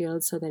face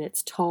shield so that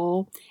it's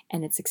tall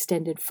and it's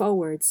extended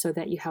forward so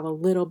that you have a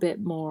little bit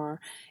more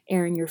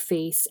air in your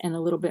face and a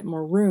little bit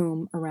more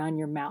room around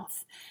your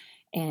mouth.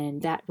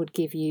 And that would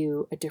give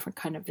you a different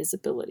kind of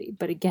visibility.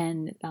 But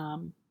again,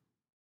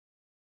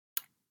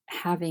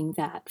 having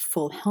that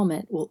full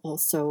helmet will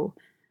also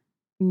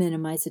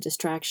minimize the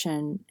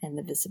distraction and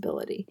the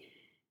visibility,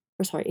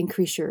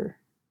 increase your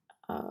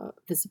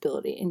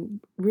visibility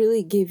and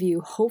really give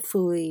you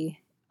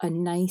hopefully a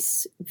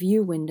nice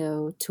view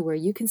window to where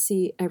you can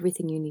see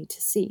everything you need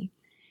to see.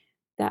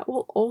 That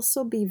will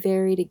also be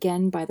varied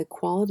again by the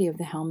quality of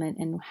the helmet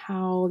and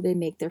how they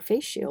make their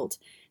face shield.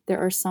 There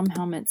are some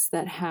helmets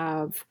that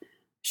have,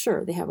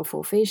 they have a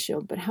full face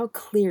shield, but how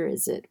clear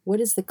is it?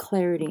 What is the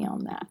clarity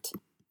on that?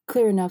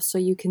 Clear enough so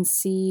you can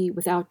see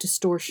without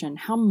distortion.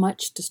 How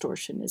much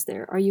distortion is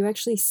there? Are you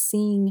actually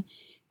seeing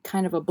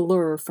kind of a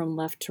blur from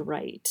left to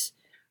right?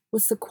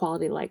 What's the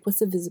quality like? What's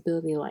the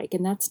visibility like?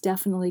 And that's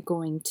definitely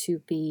going to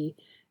be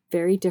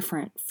very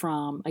different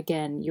from,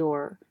 again,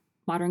 your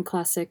modern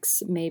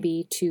classics,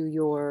 maybe to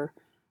your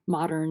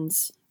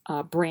moderns,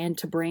 brand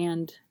to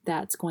brand.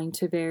 That's going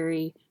to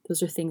vary.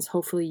 Those are things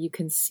hopefully you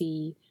can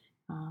see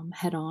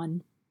head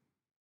on.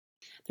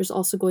 There's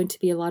also going to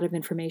be a lot of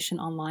information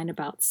online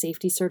about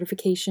safety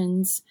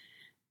certifications,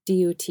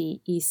 DOT,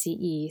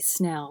 ECE,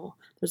 SNELL.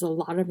 There's a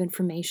lot of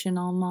information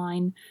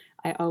online.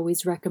 I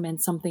always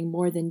recommend something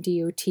more than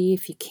DOT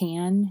if you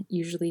can,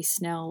 usually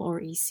SNELL or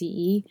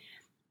ECE.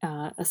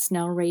 A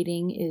SNELL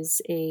rating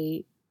is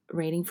a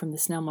rating from the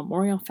Snell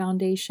Memorial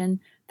Foundation.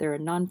 They're a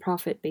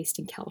nonprofit based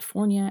in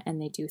California,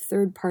 and they do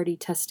third-party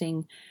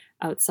testing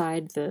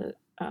outside the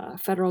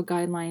federal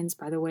guidelines.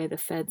 By the way, the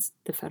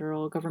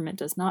federal government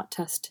does not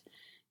test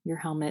your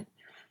helmet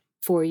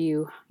for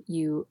you.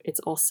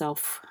 It's all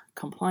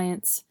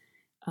self-compliance.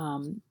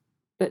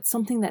 But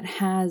something that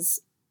has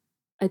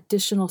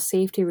additional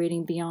safety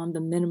rating beyond the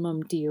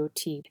minimum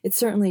DOT. It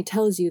certainly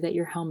tells you that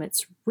your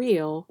helmet's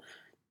real,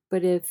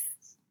 but if,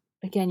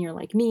 again, you're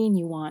like me and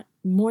you want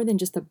more than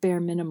just a bare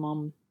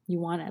minimum, you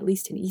want at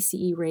least an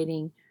ECE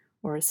rating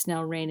or a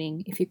SNELL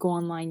rating. If you go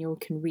online, you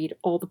can read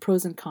all the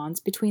pros and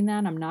cons between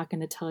that. I'm not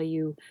going to tell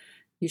you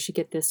you should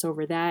get this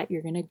over that.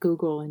 You're going to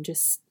Google and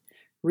just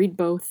read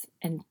both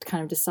and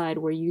kind of decide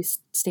where you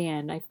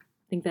stand. I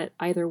think that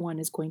either one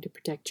is going to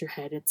protect your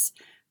head. It's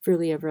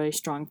really a very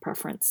strong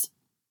preference.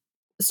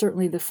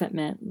 Certainly the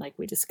fitment, like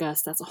we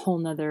discussed, that's a whole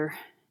nother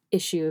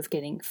issue of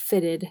getting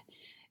fitted.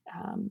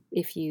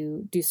 If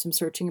you do some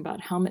searching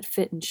about helmet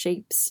fit and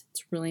shapes,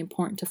 it's really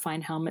important to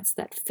find helmets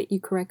that fit you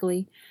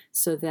correctly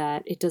so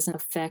that it doesn't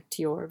affect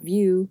your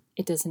view,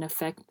 it doesn't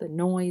affect the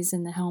noise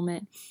in the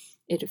helmet,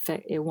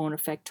 it won't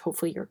affect,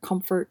 hopefully, your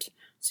comfort.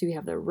 So you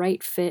have the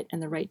right fit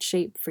and the right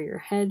shape for your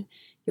head.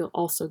 You'll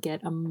also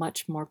get a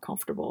much more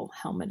comfortable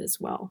helmet as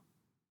well.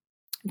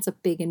 It's a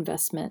big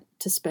investment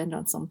to spend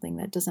on something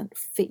that doesn't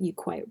fit you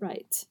quite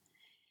right.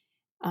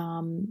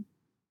 The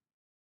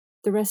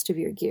rest of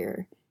your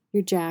gear,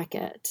 your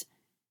jacket,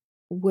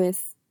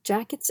 with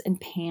jackets and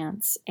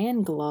pants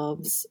and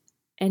gloves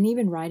and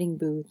even riding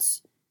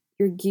boots,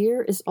 your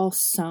gear is all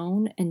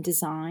sewn and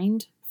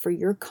designed for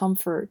your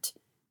comfort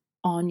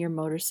on your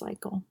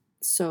motorcycle.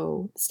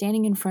 So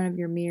standing in front of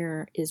your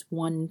mirror is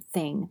one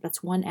thing.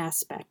 That's one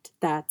aspect.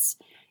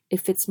 It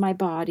fits my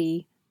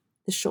body.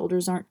 The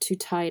shoulders aren't too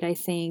tight, I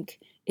think.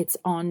 It's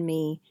on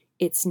me.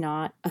 It's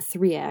not a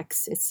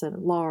 3X. It's a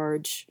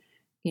large,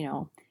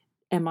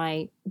 am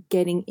I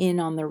getting in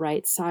on the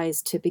right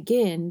size to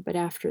begin? But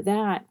after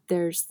that,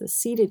 there's the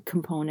seated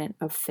component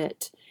of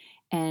fit.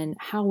 And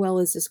how well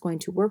is this going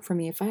to work for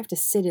me if I have to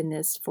sit in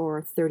this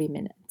for 30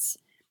 minutes?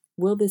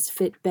 Will this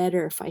fit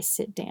better if I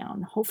sit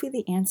down? Hopefully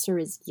the answer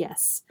is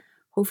yes.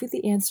 Hopefully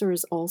the answer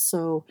is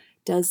also,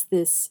 does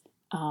this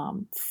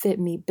fit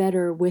me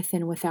better with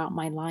and without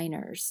my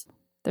liners?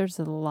 There's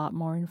a lot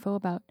more info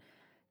about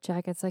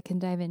jackets I can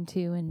dive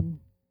into and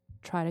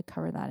try to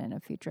cover that in a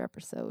future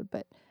episode,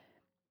 but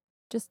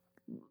just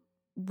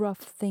rough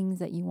things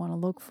that you want to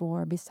look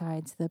for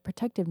besides the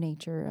protective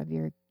nature of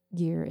your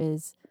gear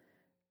is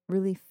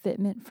really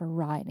fitment for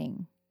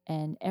riding.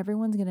 And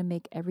everyone's going to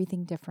make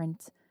everything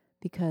different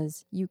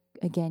because you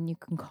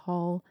can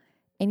call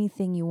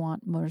anything you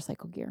want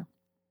motorcycle gear.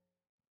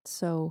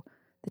 So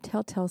the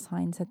telltale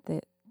signs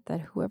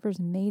that whoever's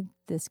made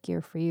this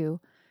gear for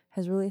you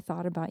has really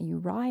thought about you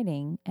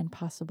riding and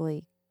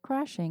possibly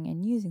crashing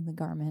and using the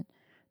garment.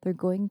 They're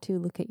going to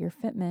look at your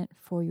fitment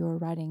for your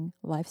riding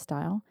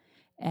lifestyle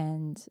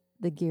and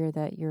the gear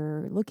that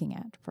you're looking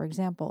at. For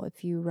example,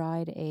 if you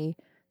ride a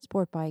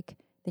sport bike,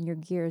 then your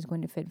gear is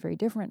going to fit very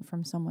different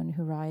from someone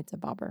who rides a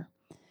bobber.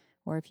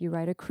 Or if you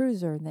ride a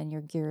cruiser, then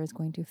your gear is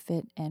going to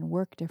fit and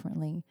work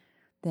differently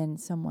than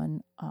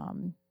someone,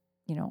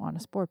 on a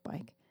sport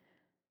bike.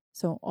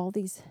 So all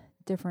these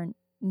different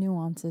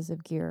nuances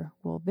of gear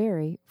will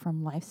vary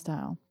from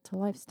lifestyle to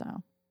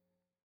lifestyle.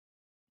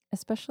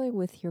 especially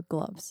with your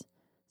gloves.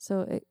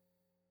 So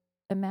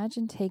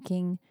imagine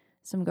taking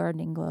some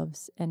gardening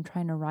gloves and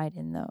trying to ride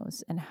in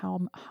those, and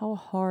how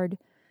hard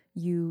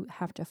you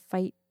have to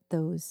fight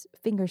those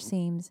finger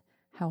seams,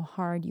 how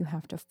hard you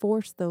have to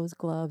force those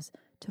gloves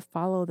to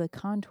follow the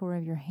contour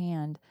of your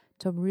hand,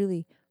 to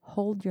really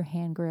hold your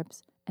hand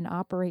grips and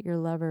operate your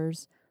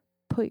levers,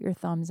 put your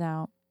thumbs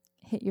out,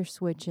 hit your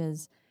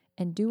switches,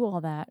 and do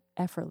all that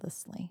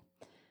effortlessly.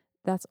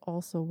 That's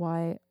also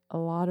why a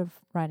lot of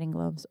riding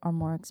gloves are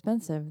more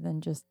expensive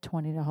than just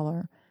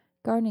 $20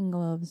 gardening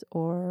gloves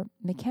or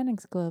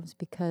mechanics gloves,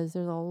 because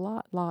there's a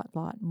lot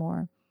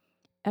more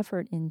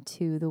effort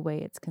into the way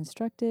it's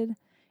constructed,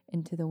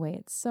 into the way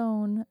it's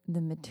sewn,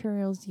 the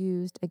materials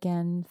used.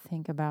 Again,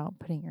 think about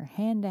putting your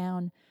hand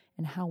down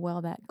and how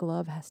well that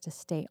glove has to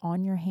stay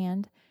on your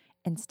hand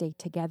and stay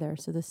together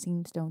so the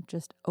seams don't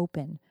just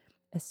open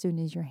as soon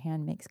as your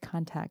hand makes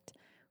contact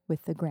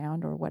with the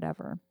ground or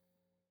whatever.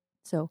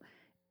 So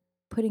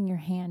putting your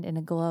hand in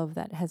a glove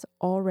that has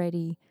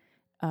already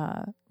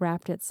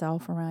wrapped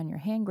itself around your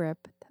hand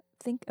grip,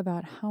 think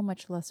about how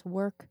much less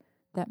work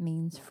that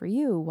means for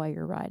you while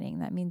you're riding.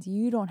 That means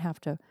you don't have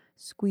to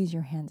squeeze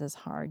your hands as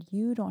hard.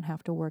 You don't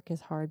have to work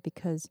as hard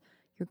because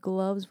your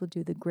gloves will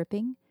do the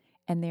gripping,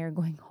 and they are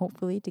going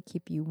hopefully to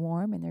keep you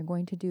warm, and they're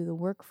going to do the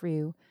work for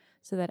you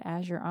so that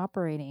as you're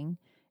operating,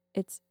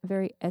 it's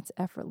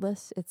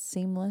effortless, it's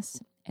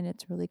seamless, and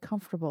it's really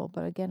comfortable.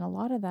 But again, a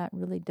lot of that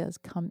really does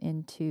come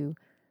into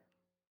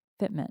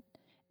fitment.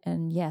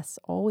 And yes,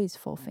 always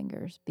full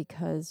fingers,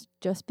 because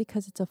just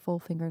because it's a full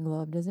finger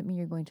glove doesn't mean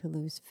you're going to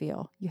lose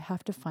feel. You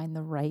have to find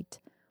the right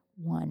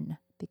one,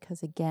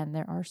 because again,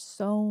 there are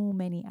so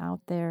many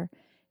out there.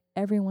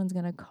 Everyone's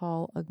going to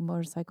call a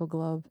motorcycle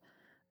glove,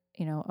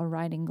 a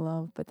riding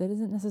glove, but that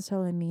doesn't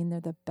necessarily mean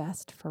they're the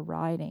best for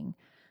riding.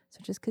 So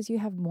just because you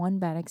have one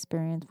bad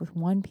experience with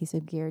one piece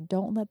of gear,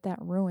 don't let that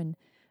ruin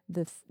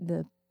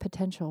the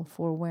potential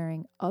for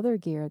wearing other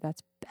gear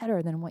that's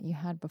better than what you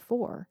had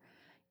before.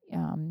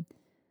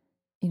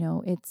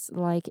 It's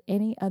like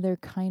any other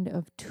kind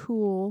of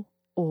tool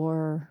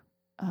or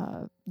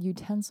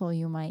utensil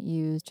you might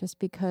use. Just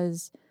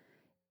because,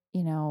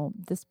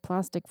 this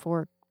plastic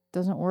fork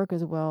doesn't work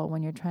as well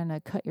when you're trying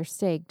to cut your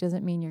steak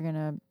doesn't mean you're going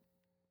to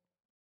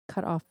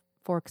cut off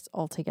forks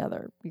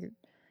altogether. You're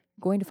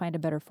going to find a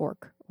better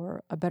fork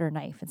or a better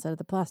knife instead of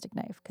the plastic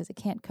knife, because it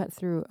can't cut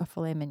through a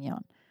filet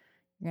mignon.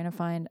 You're going to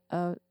find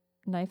a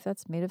knife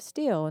that's made of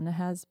steel and it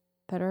has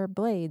better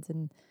blades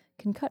and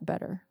can cut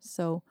better.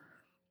 So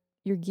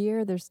your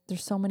gear, there's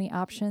so many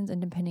options,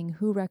 and depending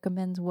who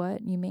recommends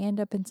what, you may end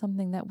up in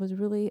something that was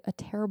really a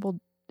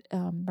terrible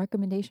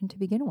recommendation to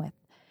begin with.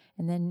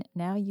 And then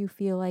now you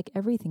feel like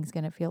everything's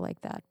going to feel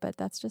like that, but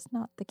that's just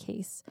not the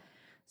case.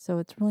 So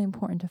it's really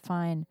important to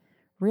find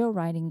real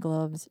riding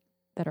gloves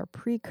that are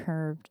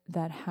pre-curved,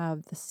 that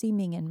have the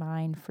seaming in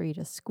mind for you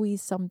to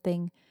squeeze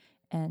something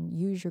and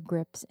use your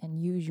grips and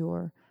use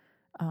your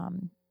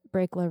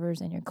brake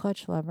levers and your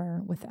clutch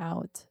lever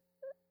without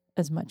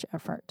as much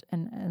effort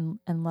and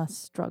less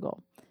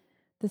struggle.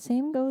 The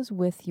same goes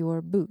with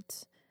your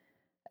boots.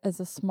 As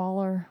a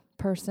smaller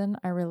person,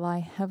 I rely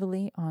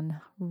heavily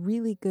on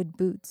really good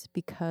boots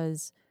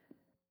because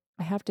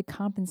I have to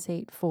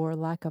compensate for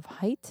lack of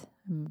height.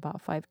 I'm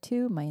about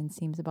 5'2", my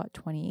inseam's about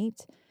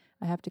 28.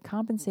 I have to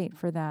compensate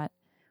for that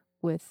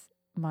with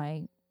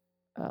my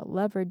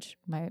leverage,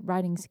 my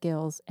riding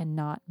skills, and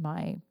not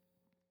my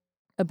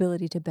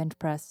ability to bench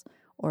press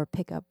or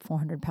pick up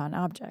 400-pound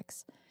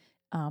objects.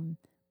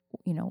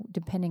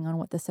 Depending on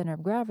what the center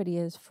of gravity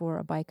is for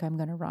a bike I'm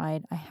going to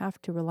ride, I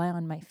have to rely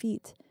on my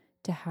feet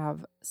to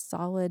have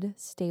solid,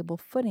 stable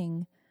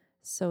footing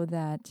so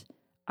that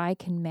I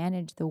can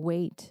manage the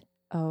weight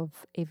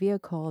of a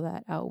vehicle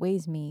that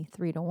outweighs me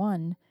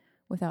 3-to-1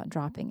 without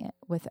dropping it,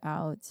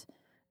 without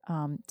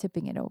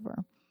tipping it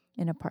over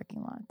in a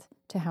parking lot,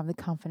 to have the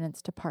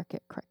confidence to park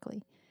it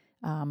correctly.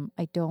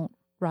 I don't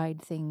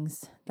ride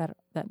things that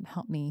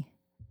help me,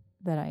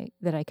 that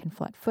I can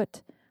flat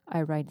foot.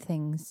 I ride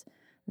things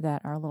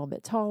that are a little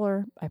bit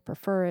taller. I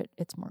prefer it.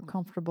 It's more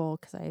comfortable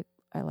because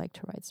I like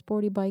to ride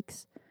sporty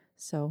bikes.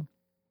 So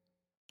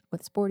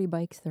with sporty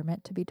bikes, they're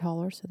meant to be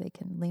taller so they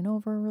can lean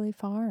over really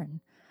far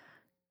and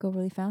go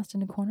really fast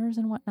into corners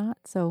and whatnot.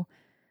 So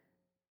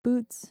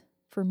boots,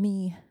 for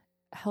me,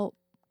 help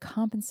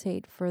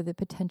compensate for the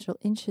potential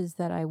inches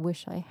that I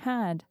wish I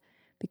had,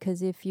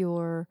 because if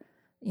you're,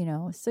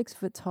 6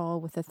 foot tall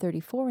with a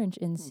 34-inch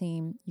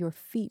inseam, your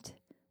feet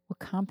will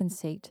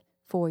compensate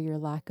for your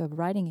lack of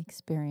riding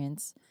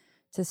experience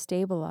to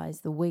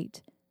stabilize the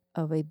weight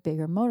of a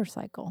bigger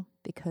motorcycle,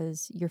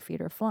 because your feet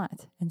are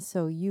flat. And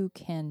so you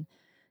can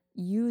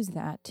use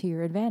that to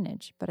your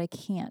advantage, but I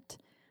can't.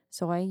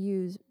 So I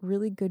use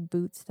really good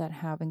boots that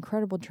have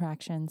incredible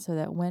traction so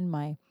that when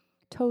my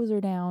toes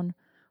are down,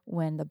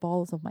 when the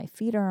balls of my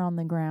feet are on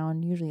the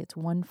ground, usually it's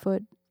 1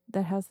 foot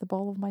that has the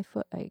ball of my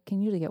foot. I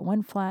can usually get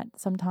one flat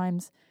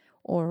sometimes,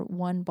 or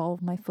one ball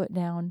of my foot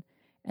down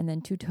and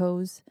then 2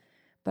 toes.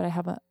 But I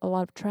have a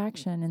lot of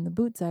traction in the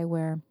boots I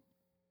wear.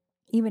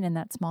 even in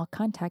that small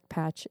contact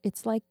patch,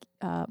 it's like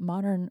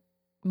modern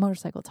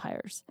motorcycle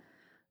tires.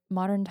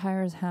 Modern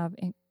tires have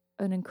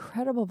an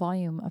incredible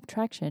volume of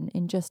traction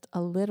in just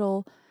a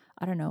little,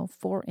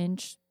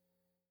 4-inch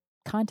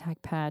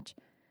contact patch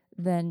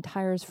than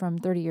tires from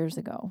 30 years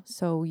ago.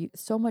 So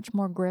so much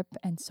more grip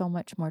and so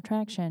much more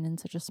traction in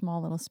such a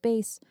small little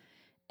space.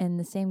 And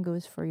the same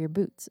goes for your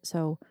boots.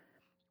 So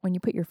when you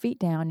put your feet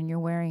down and you're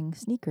wearing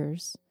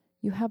sneakers,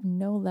 you have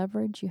no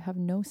leverage, you have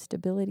no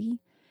stability,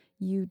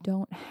 you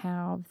don't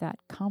have that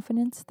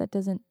confidence. It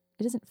doesn't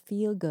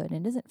feel good, and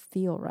it doesn't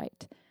feel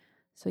right.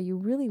 So you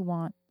really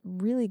want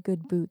really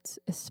good boots,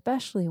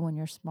 especially when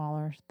you're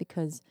smaller,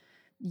 because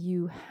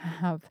you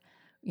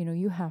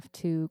have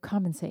to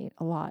compensate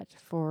a lot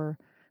for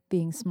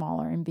being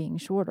smaller and being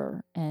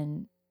shorter.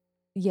 And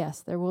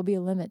yes, there will be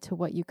a limit to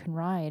what you can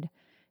ride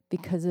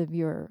because of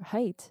your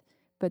height,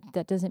 but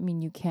that doesn't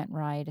mean you can't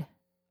ride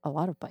a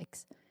lot of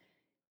bikes.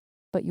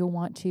 But you'll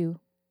want to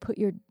put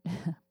your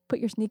put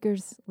your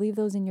sneakers, leave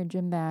those in your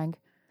gym bag,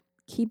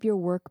 keep your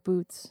work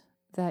boots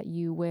that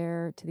you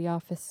wear to the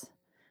office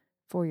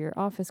for your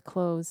office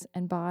clothes,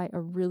 and buy a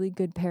really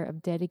good pair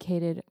of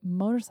dedicated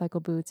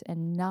motorcycle boots,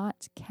 and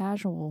not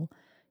casual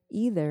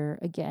either.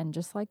 Again,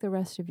 just like the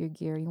rest of your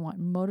gear, you want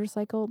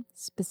motorcycle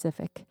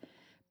specific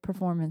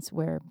performance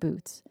wear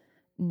boots,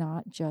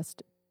 not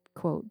just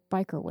quote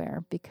biker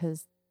wear,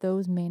 because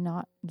those may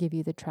not give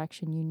you the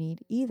traction you need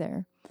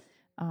either.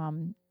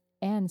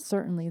 And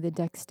certainly the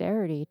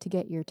dexterity to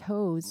get your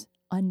toes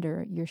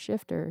under your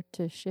shifter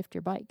to shift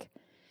your bike.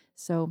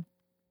 So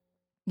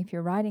if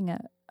you're riding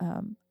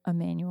a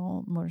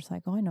manual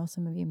motorcycle, I know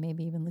some of you may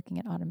be even looking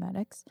at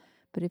automatics,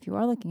 but if you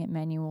are looking at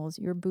manuals,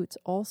 your boots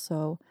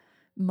also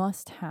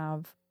must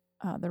have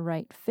the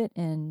right fit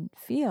and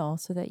feel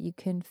so that you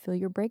can feel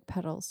your brake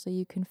pedals, so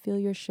you can feel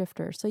your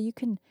shifter, so you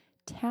can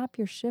tap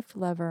your shift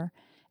lever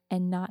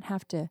and not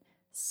have to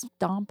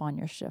stomp on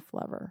your shift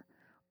lever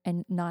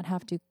and not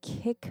have to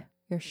kick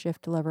your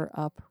shift lever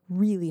up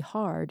really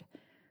hard,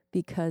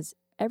 because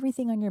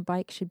everything on your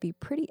bike should be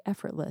pretty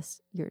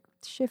effortless. Your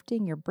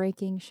shifting, your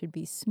braking should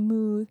be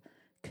smooth,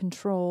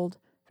 controlled,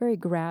 very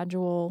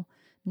gradual,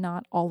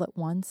 not all at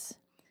once.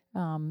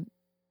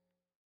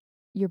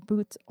 Your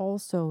boots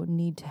also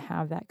need to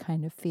have that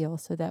kind of feel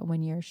so that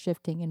when you're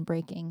shifting and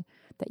braking,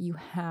 that you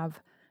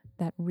have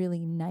that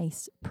really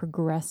nice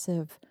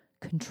progressive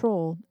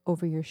control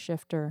over your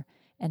shifter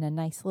and a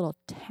nice little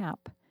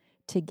tap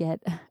to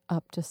get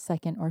up to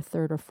second or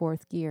third or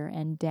fourth gear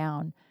and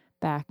down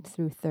back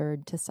through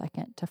third to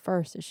second to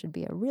first. It should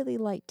be a really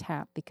light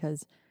tap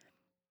because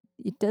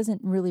it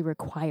doesn't really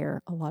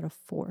require a lot of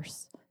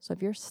force. So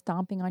if you're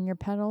stomping on your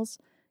pedals,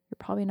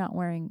 you're probably not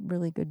wearing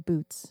really good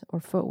boots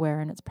or footwear,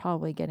 and it's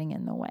probably getting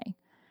in the way.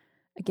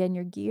 Again,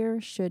 your gear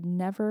should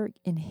never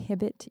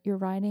inhibit your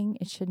riding.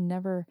 It should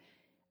never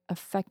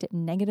affect it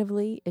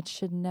negatively. It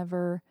should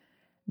never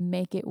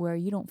make it where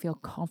you don't feel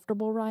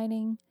comfortable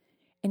riding.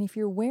 And if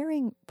you're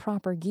wearing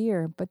proper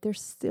gear, but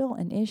there's still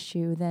an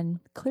issue,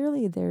 then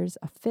clearly there's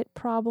a fit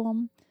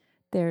problem.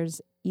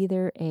 There's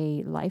either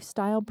a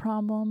lifestyle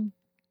problem.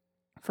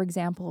 For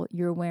example,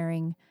 you're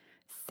wearing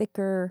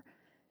thicker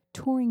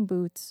touring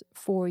boots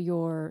for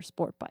your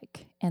sport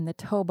bike, and the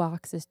toe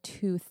box is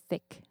too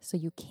thick, so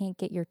you can't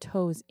get your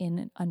toes in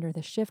and under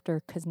the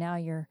shifter, because now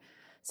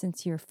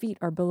since your feet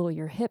are below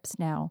your hips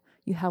now,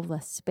 you have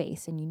less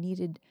space, and you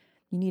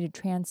needed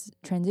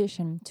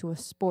transition to a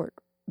sport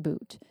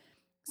boot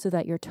so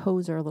that your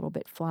toes are a little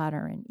bit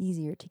flatter and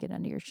easier to get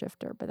under your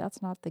shifter. But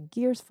that's not the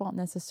gear's fault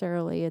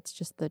necessarily. It's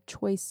just the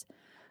choice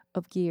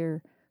of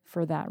gear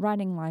for that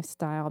riding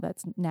lifestyle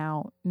that's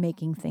now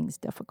making things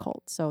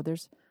difficult. So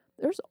there's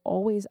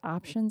always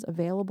options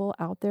available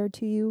out there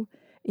to you.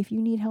 If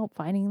you need help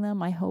finding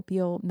them, I hope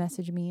you'll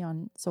message me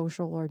on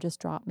social or just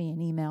drop me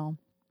an email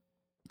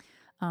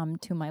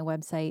to my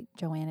website,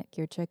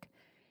 Joanne@Gearchick,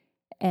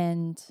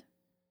 and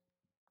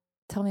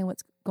tell me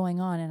what's going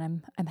on,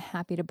 and I'm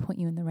happy to point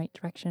you in the right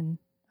direction.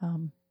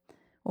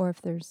 Or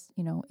if there's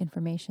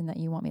information that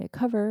you want me to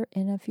cover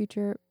in a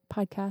future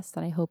podcast,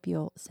 then I hope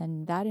you'll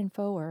send that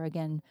info, or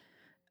again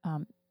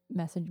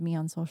message me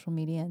on social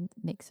media and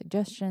make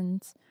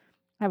suggestions.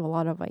 I have a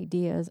lot of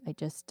ideas.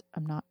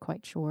 I'm not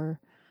quite sure,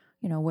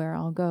 where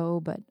I'll go,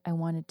 but I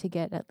wanted to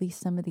get at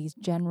least some of these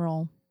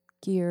general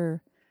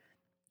gear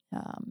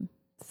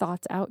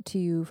thoughts out to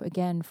you,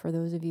 again, for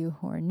those of you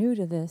who are new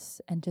to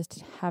this and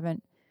just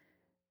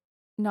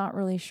not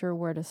really sure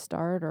where to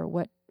start or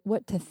what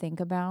to think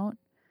about.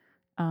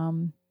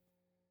 I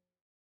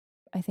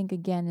think,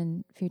 again,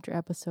 in future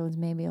episodes,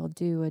 maybe I'll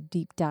do a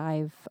deep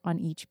dive on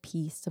each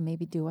piece. So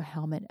maybe do a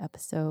helmet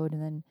episode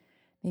and then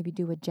maybe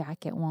do a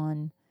jacket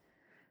one.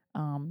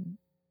 I'm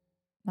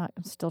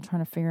still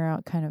trying to figure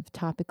out kind of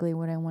topically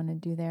what I want to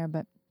do there,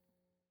 but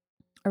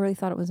I really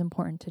thought it was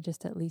important to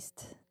just at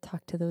least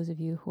talk to those of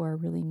you who are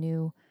really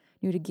new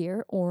to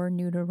gear or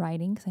new to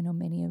riding, because I know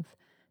many of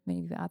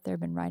you out there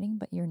have been riding,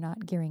 but you're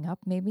not gearing up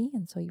maybe,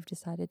 and so you've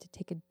decided to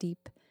take a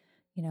deep,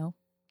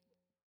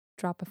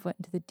 drop a foot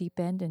into the deep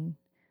end and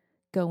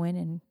go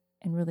in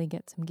and really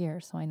get some gear.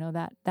 So I know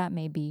that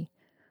may be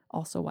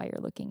also while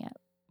you're looking at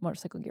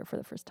motorcycle gear for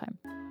the first time.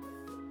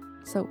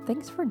 So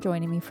thanks for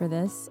joining me for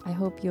this. I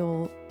hope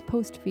you'll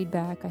post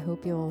feedback. I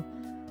hope you'll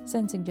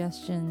send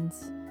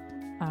suggestions.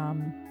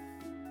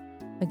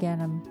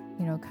 Again, I'm,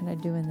 kind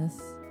of doing this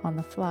on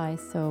the fly,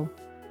 so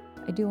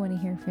I do want to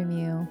hear from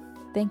you.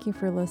 Thank you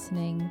for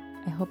listening.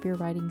 I hope you're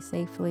riding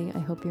safely. I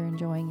hope you're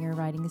enjoying your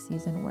riding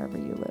season wherever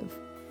you live.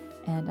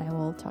 And I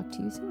will talk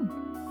to you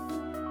soon.